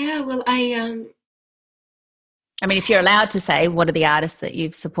 Yeah, well, I mean, if you're allowed to say, what are the artists that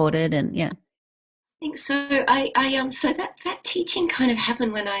you've supported? And I think so. So that teaching kind of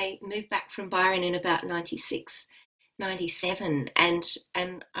happened when I moved back from Byron in about 96, 97, and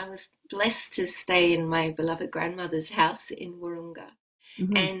I was blessed to stay in my beloved grandmother's house in Wahroonga,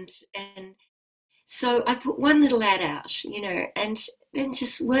 and so I put one little ad out, you know, and then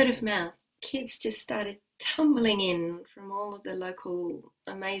just word of mouth, kids just started tumbling in from all of the local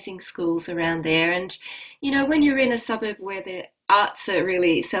amazing schools around there. And, you know, when you're in a suburb where the arts are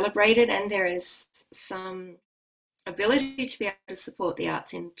really celebrated and there is some ability to be able to support the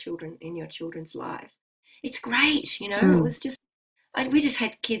arts in your children's life, it's great, you know. It was just, we just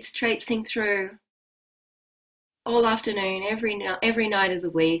had kids traipsing through all afternoon, every night of the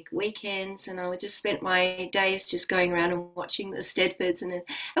week, weekends, and I would just spend my days just going around and watching the Stedfords, and then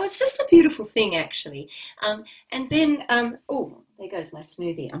it was just a beautiful thing, actually. And then, there goes my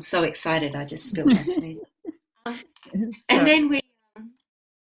smoothie. I'm so excited, I just spilled my smoothie. And then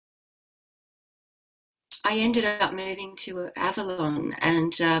I ended up moving to Avalon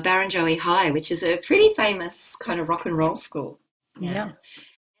and Barrenjoey High, which is a pretty famous kind of rock and roll school. Yeah.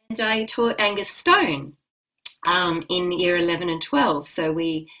 And I taught Angus Stone in year 11 and 12. So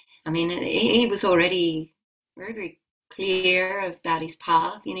he was already very, very clear about his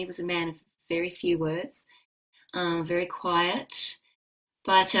path. You know, he was a man of very few words, very quiet.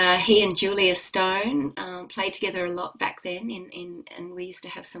 But he and Julia Stone played together a lot back then, and we used to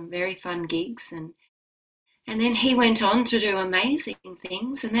have some very fun gigs. And then he went on to do amazing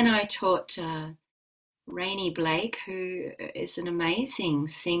things. And then I taught Rainey Blake, who is an amazing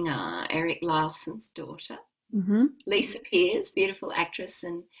singer, Eric Larson's daughter. Mm-hmm. Lisa Pearce, beautiful actress,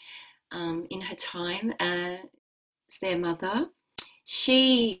 and in her time as their mother.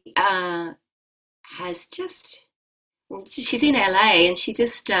 She has just, well, she's in LA and she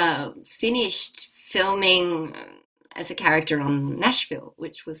just finished filming as a character on Nashville,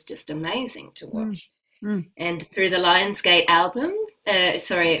 which was just amazing to watch. Mm. And through the Lionsgate album, a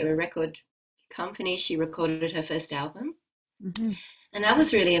record company, she recorded her first album. Mm-hmm. And that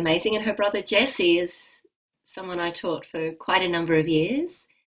was really amazing. And her brother Jesse is someone I taught for quite a number of years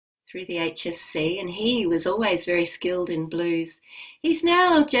through the HSC, and he was always very skilled in blues. He's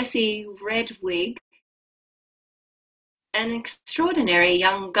now Jesse Redwig, an extraordinary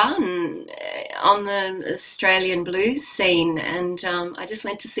young gun on the Australian blues scene. And I just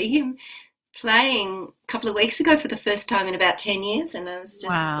went to see him playing a couple of weeks ago for the first time in about 10 years, and I was just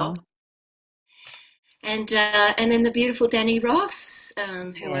Wow. And then the beautiful Danny Ross,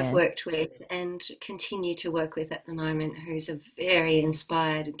 who Yeah. I've worked with and continue to work with at the moment, who's a very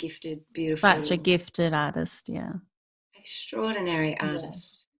inspired, gifted, beautiful, Such a gifted artist, yeah. extraordinary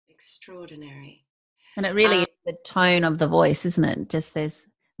artist. Extraordinary. And it really is the tone of the voice, isn't it? Just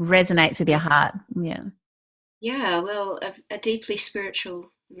resonates with your heart. Yeah. Yeah, well, a deeply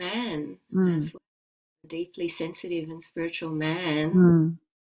spiritual man, as well. A deeply sensitive and spiritual man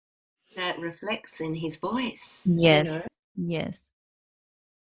that reflects in his voice. Yes, you know? yes.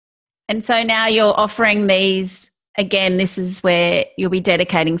 And so now you're offering these, again, this is where you'll be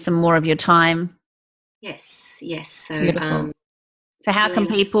dedicating some more of your time. Yes, yes. So, beautiful. So how can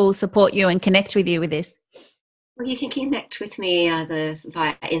people support you and connect with you with this? Well, you can connect with me either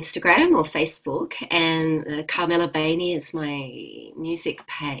via Instagram or Facebook, and Carmela Bainey is my music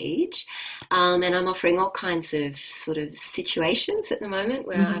page. And I'm offering all kinds of sort of situations at the moment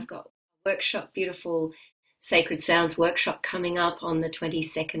where I've got a workshop, beautiful Sacred Sounds workshop coming up on the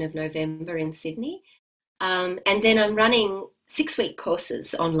 22nd of November in Sydney. And then I'm running 6-week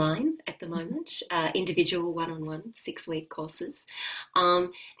courses online at the moment, individual one-on-one 6-week courses.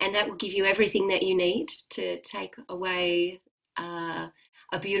 And that will give you everything that you need to take away a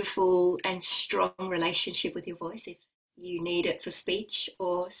beautiful and strong relationship with your voice if you need it for speech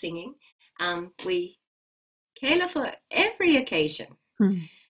or singing. We cater for every occasion.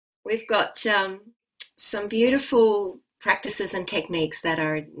 We've got some beautiful practices and techniques that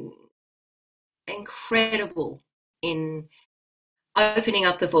are incredible in opening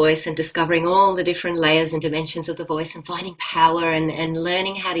up the voice and discovering all the different layers and dimensions of the voice and finding power and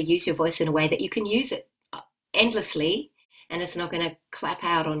learning how to use your voice in a way that you can use it endlessly and it's not going to clap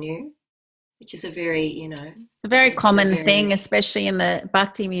out on you, which is a very, it's a very common thing, especially in the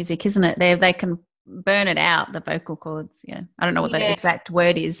Bhakti music, isn't it? They can burn it out, the vocal cords. Yeah. I don't know what the exact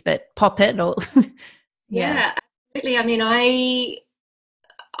word is, but pop it or yeah, absolutely. I mean,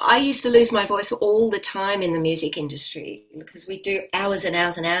 I used to lose my voice all the time in the music industry because we do hours and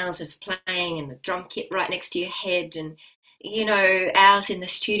hours and hours of playing and the drum kit right next to your head and, hours in the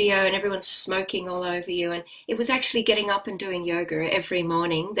studio and everyone's smoking all over you. And it was actually getting up and doing yoga every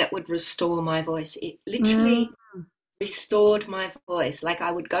morning that would restore my voice. It literally restored my voice. Like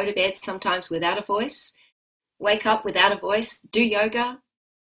I would go to bed sometimes without a voice, wake up without a voice, do yoga,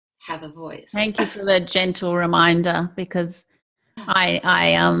 have a voice. Thank you for the gentle reminder because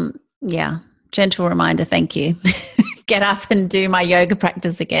gentle reminder. Thank you. Get up and do my yoga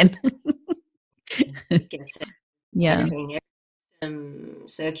practice again. Yeah.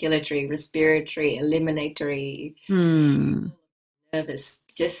 Circulatory, respiratory, eliminatory, nervous.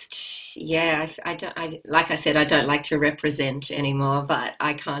 Just, like I said, I don't like to represent anymore, but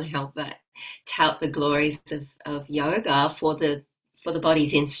I can't help but tout the glories of yoga for the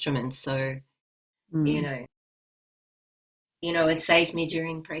body's instruments. So, it saved me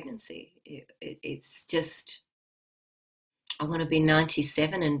during pregnancy. It's just, I want to be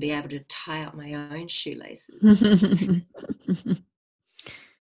 97 and be able to tie up my own shoelaces.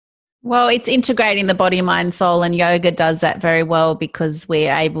 Well, it's integrating the body, mind, soul, and yoga does that very well because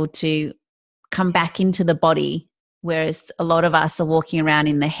we're able to come back into the body, whereas a lot of us are walking around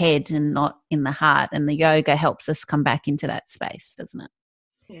in the head and not in the heart, and the yoga helps us come back into that space, doesn't it?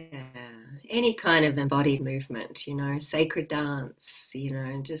 Yeah, any kind of embodied movement, sacred dance,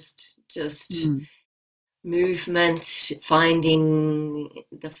 just movement, finding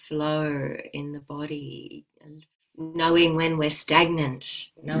the flow in the body, knowing when we're stagnant,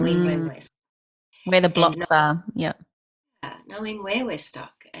 knowing when we're where the blocks are, knowing where we're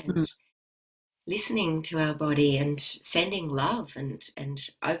stuck and listening to our body and sending love and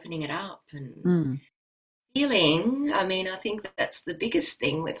opening it up and feeling. I mean, I think that's the biggest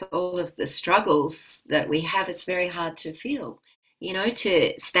thing with all of the struggles that we have. It's very hard to feel.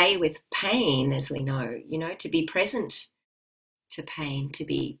 to stay with pain, as we know, to be present to pain, to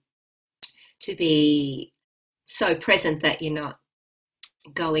be so present that you're not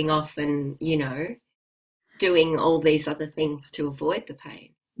going off and, doing all these other things to avoid the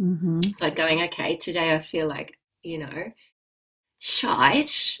pain. Mm-hmm. Like going, okay, today I feel like,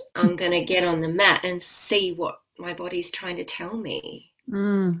 shite. I'm going to get on the mat and see what my body's trying to tell me.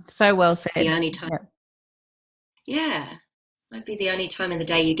 So well said. The only time. Yeah. Might be the only time in the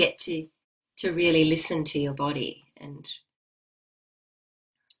day you get to really listen to your body. And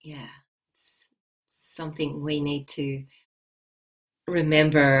yeah, it's something we need to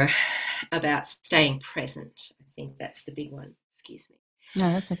remember about staying present. I think that's the big one. Excuse me.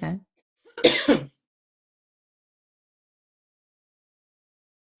 No, that's okay.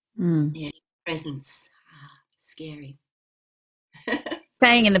 Yeah, presence. Scary.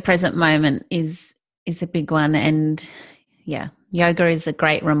 Staying in the present moment is a big one, and yeah, yoga is a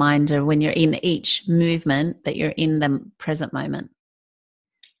great reminder when you're in each movement that you're in the present moment.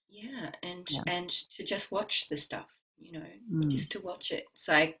 Yeah, and to just watch the stuff, just to watch it.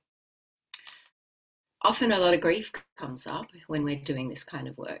 So often a lot of grief comes up when we're doing this kind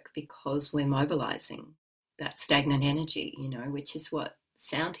of work because we're mobilizing that stagnant energy, which is what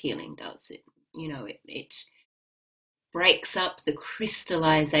sound healing does. It breaks up the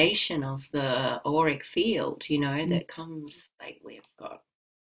crystallization of the auric field, that comes, like we've got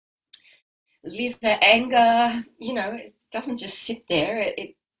liver anger, it doesn't just sit there,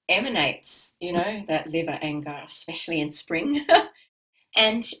 it emanates, that liver anger, especially in spring.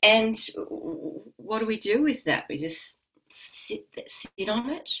 and what do we do with that? We just sit on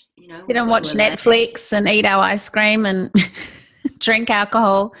it, sit and watch Netflix and eat our ice cream and drink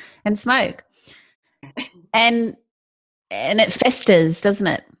alcohol and smoke. And it festers, doesn't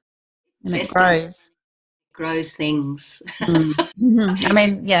it? And it grows. Grows things. Mm-hmm. I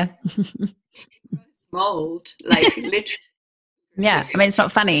mean, yeah. Mold, like literally. Yeah, I mean, it's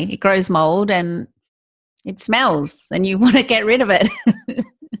not funny. It grows mold and it smells and you want to get rid of it.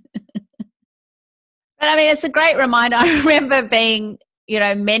 But I mean, it's a great reminder. I remember being,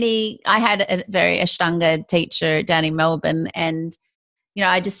 I had a very Ashtanga teacher down in Melbourne, and,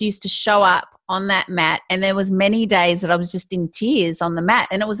 I just used to show up on that mat, and there was many days that I was just in tears on the mat,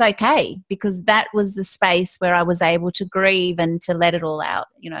 and it was okay because that was the space where I was able to grieve and to let it all out,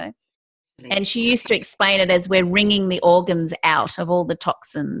 And she used to explain it as we're wringing the organs out of all the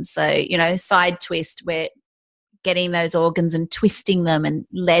toxins. So, side twist, we're getting those organs and twisting them and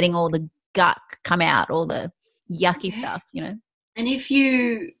letting all the gut come out, all the yucky stuff, And if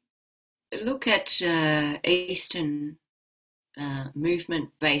you look at Eastern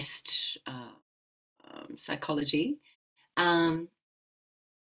movement-based psychology, I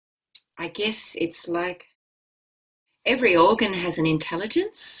guess it's like every organ has an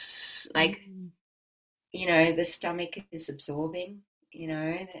intelligence. Like, the stomach is absorbing,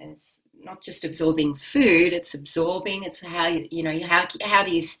 it's not just absorbing food, it's absorbing, it's how how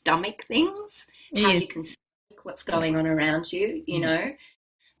do you stomach things, how you can stomach what's going on around you,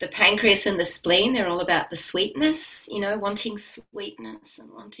 The pancreas and the spleen, they're all about the sweetness, wanting sweetness and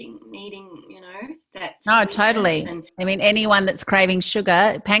needing, that. No, totally. I mean, anyone that's craving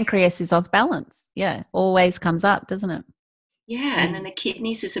sugar, pancreas is off balance. Yeah, always comes up, doesn't it? Yeah, and then the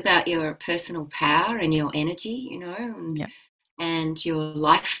kidneys is about your personal power and your energy, and your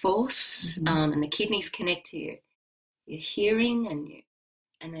life force. And the kidneys connect to your hearing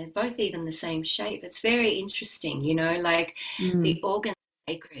and they're both even the same shape. It's very interesting, the organs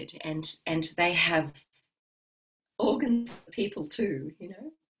are sacred and they have organs for people too,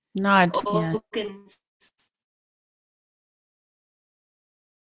 Organs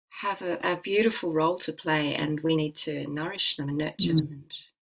have a beautiful role to play, and we need to nourish them and nurture them.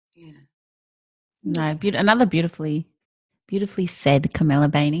 No, another beautifully said, Camilla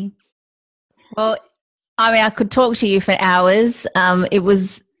Bainey. Well, I mean, I could talk to you for hours. It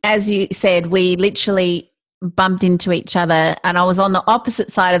was, as you said, we literally bumped into each other, and I was on the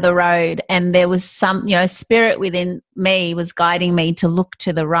opposite side of the road, and there was some, spirit within me was guiding me to look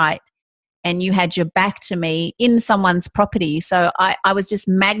to the right, and you had your back to me in someone's property. So I was just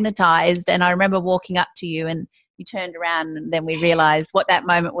magnetized, and I remember walking up to you and you turned around, and then we realized what that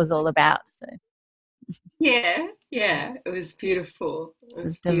moment was all about. So yeah, it was beautiful. It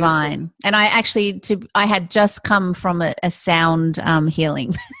was divine. And I actually, I had just come from a sound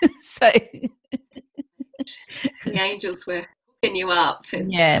healing. So the angels were hooking you up.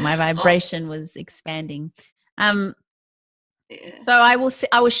 Yeah, my vibration was expanding. So I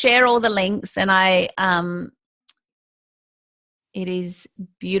will share all the links, and it is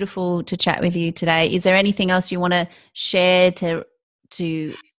beautiful to chat with you today. Is there anything else you want to share to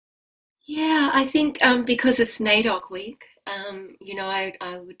to? Yeah, I think because it's NAIDOC week,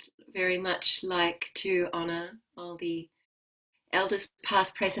 I would very much like to honour all the elders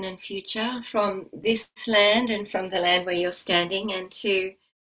past, present and future from this land and from the land where you're standing, and to,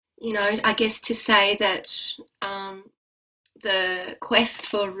 I guess to say that the quest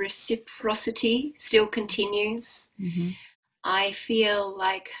for reciprocity still continues. Mm-hmm. I feel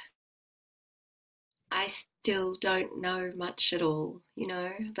like I still don't know much at all,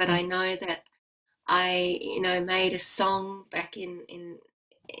 but I know that I, made a song back in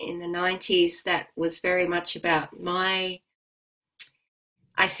the 90s that was very much about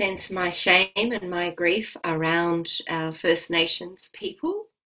I sense my shame and my grief around our First Nations people.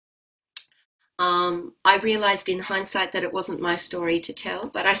 I realized in hindsight that it wasn't my story to tell,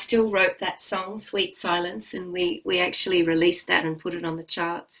 but I still wrote that song, Sweet Silence, and we actually released that and put it on the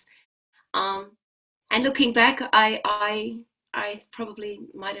charts. And looking back, I probably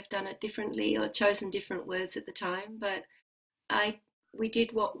might have done it differently or chosen different words at the time, but we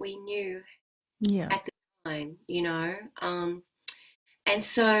did what we knew at the time, and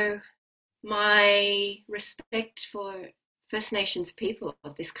so my respect for First Nations people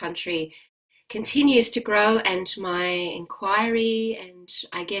of this country continues to grow, and my inquiry, and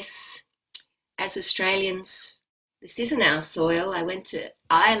I guess as Australians, this isn't our soil. I went to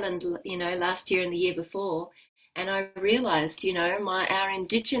Ireland, last year and the year before, and I realised, our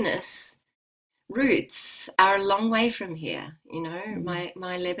Indigenous roots are a long way from here. My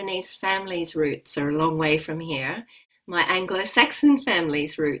Lebanese family's roots are a long way from here. My Anglo-Saxon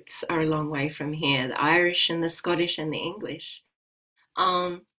family's roots are a long way from here, the Irish and the Scottish and the English.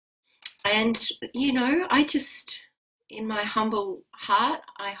 And, I just, in my humble heart,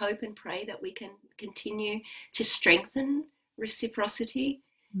 I hope and pray that we can continue to strengthen reciprocity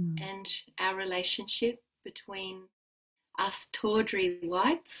and our relationship between us tawdry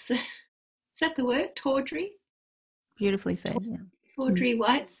whites. Is that the word, tawdry? Beautifully said, yeah. Tawdry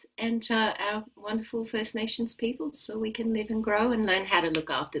whites and our wonderful First Nations people, so we can live and grow and learn how to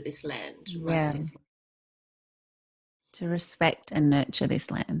look after this land. Yeah. To respect and nurture this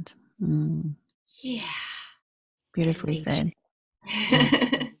land. Yeah. Beautifully said.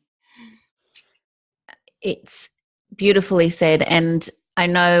 It's beautifully said. And I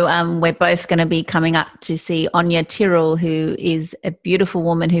know we're both going to be coming up to see Anya Tyrrell, who is a beautiful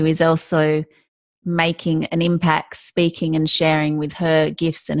woman who is also making an impact, speaking and sharing with her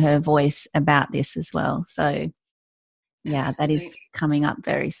gifts and her voice about this as well. So, yeah, Absolutely. That is coming up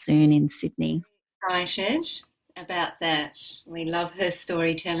very soon in Sydney. Excited about that. We love her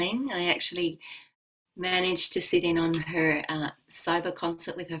storytelling. I actually managed to sit in on her cyber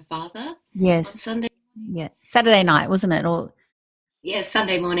concert with her father. Yes. On Sunday. Yeah. Saturday night, wasn't it? Or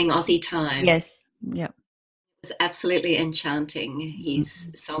Sunday morning Aussie time. Yes. Yep. It was absolutely enchanting.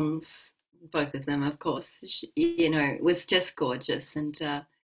 His songs, both of them, of course, it was just gorgeous. And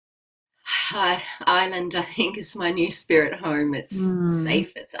Ireland, I think, is my new spirit home. It's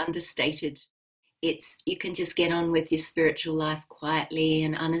safe, it's understated. You can just get on with your spiritual life quietly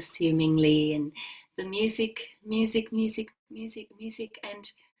and unassumingly, and the music,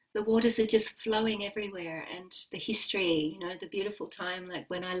 and the waters are just flowing everywhere, and the history, the beautiful time. Like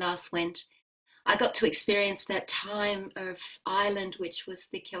when I last went, I got to experience that time of Ireland, which was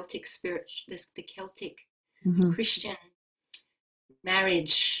the Celtic spirit, the Celtic Christian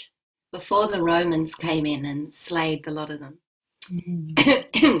marriage before the Romans came in and slayed a lot of them.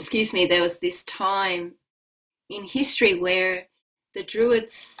 Excuse me. There was this time in history where the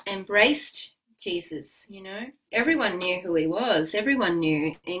Druids embraced Jesus. Everyone knew who he was. Everyone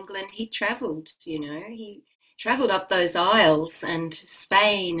knew England. He travelled. He travelled up those isles and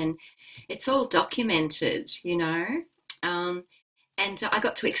Spain, and it's all documented. And I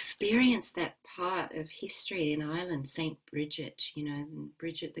got to experience that part of history in Ireland, St. Bridget.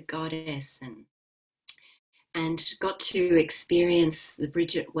 Bridget the goddess, and got to experience the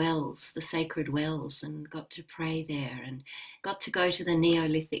Bridget Wells, the sacred wells, and got to pray there, and got to go to the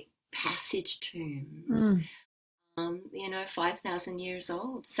Neolithic passage tombs, 5,000 years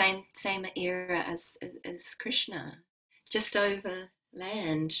old, same era as Krishna, just over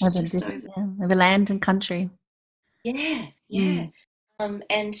land, over land and country. Yeah.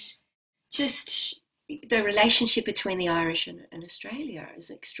 And just the relationship between the Irish and Australia is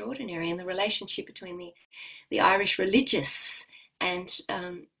extraordinary, and the relationship between the Irish religious and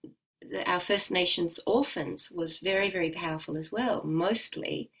our First Nations orphans was very, very powerful as well.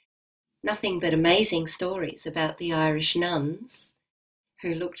 Mostly nothing but amazing stories about the Irish nuns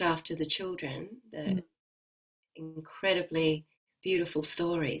who looked after the children, the incredibly beautiful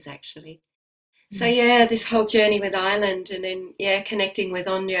stories, actually. So yeah, this whole journey with Ireland, and then connecting with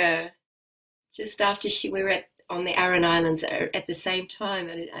Anya just after we were on the Aran Islands at the same time.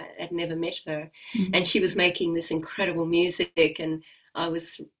 I had never met her, and she was making this incredible music, and I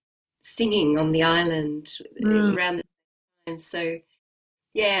was singing on the island around the time. So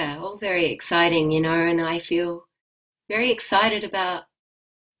yeah, all very exciting, and I feel very excited about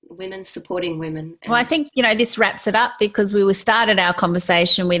women supporting women. Well, I think, this wraps it up, because we started our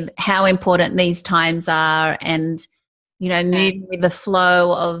conversation with how important these times are, and, moving with the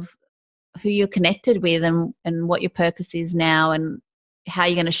flow of who you're connected with and what your purpose is now and how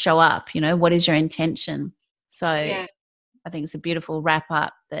you're going to show up, what is your intention. So I think it's a beautiful wrap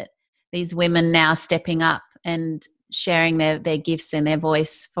up that these women now stepping up and sharing their gifts and their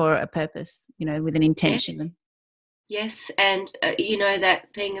voice for a purpose, with an intention. Yes, and that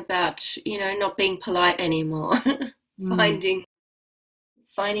thing about not being polite anymore,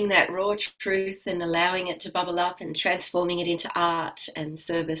 finding that raw truth and allowing it to bubble up and transforming it into art and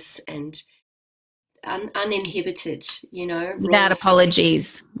service and uninhibited, without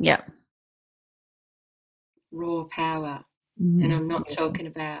apologies. Yeah, raw power, and I'm not talking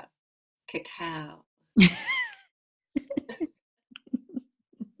about cacao.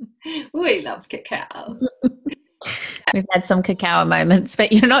 We love cacao. We've had some cacao moments,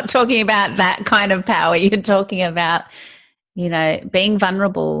 but you're not talking about that kind of power. You're talking about, being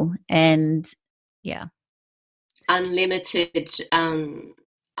vulnerable and, unlimited.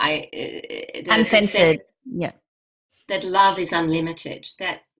 Uncensored. That love is unlimited.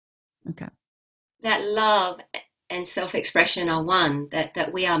 That love and self-expression are one.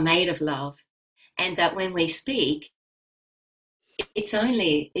 That we are made of love, and that when we speak, it's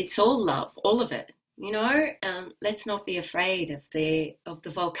all love, all of it. Let's not be afraid of the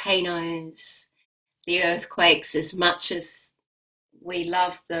volcanoes, the earthquakes, as much as we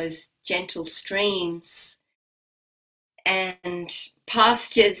love those gentle streams and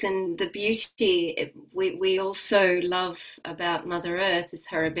pastures and the beauty. We also love about Mother Earth is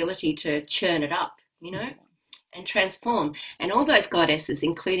her ability to churn it up, and transform. And all those goddesses,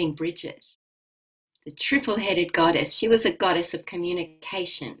 including Bridget, the triple-headed goddess, she was a goddess of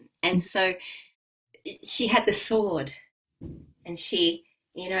communication. And so she had the sword, and she,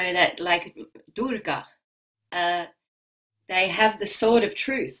 that like Durga, they have the sword of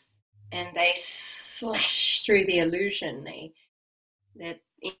truth, and they slash through the illusion. That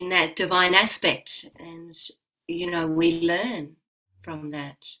in that divine aspect, and we learn from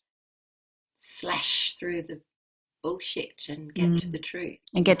that, slash through the bullshit and get to the truth,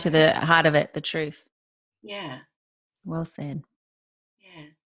 and get to the heart of it, the truth. Yeah. Well said. Yeah.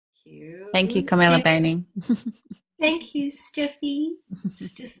 You. Thank you, Camilla Bainey. Thank you, Steffi.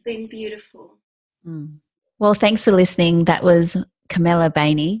 It's just been beautiful. Well, thanks for listening. That was Camilla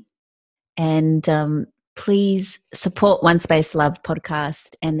Bainey. And please support One Space Love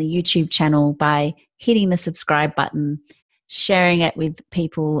podcast and the YouTube channel by hitting the subscribe button, sharing it with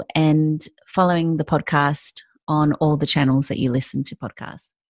people, and following the podcast on all the channels that you listen to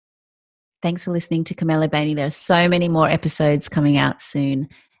podcasts. Thanks for listening to Camilla Bainey. There are so many more episodes coming out soon,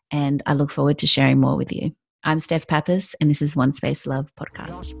 and I look forward to sharing more with you. I'm Steph Pappas, and this is One Space Love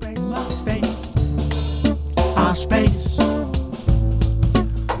podcast. Our space.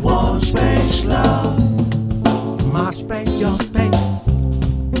 One space love. My space, your space.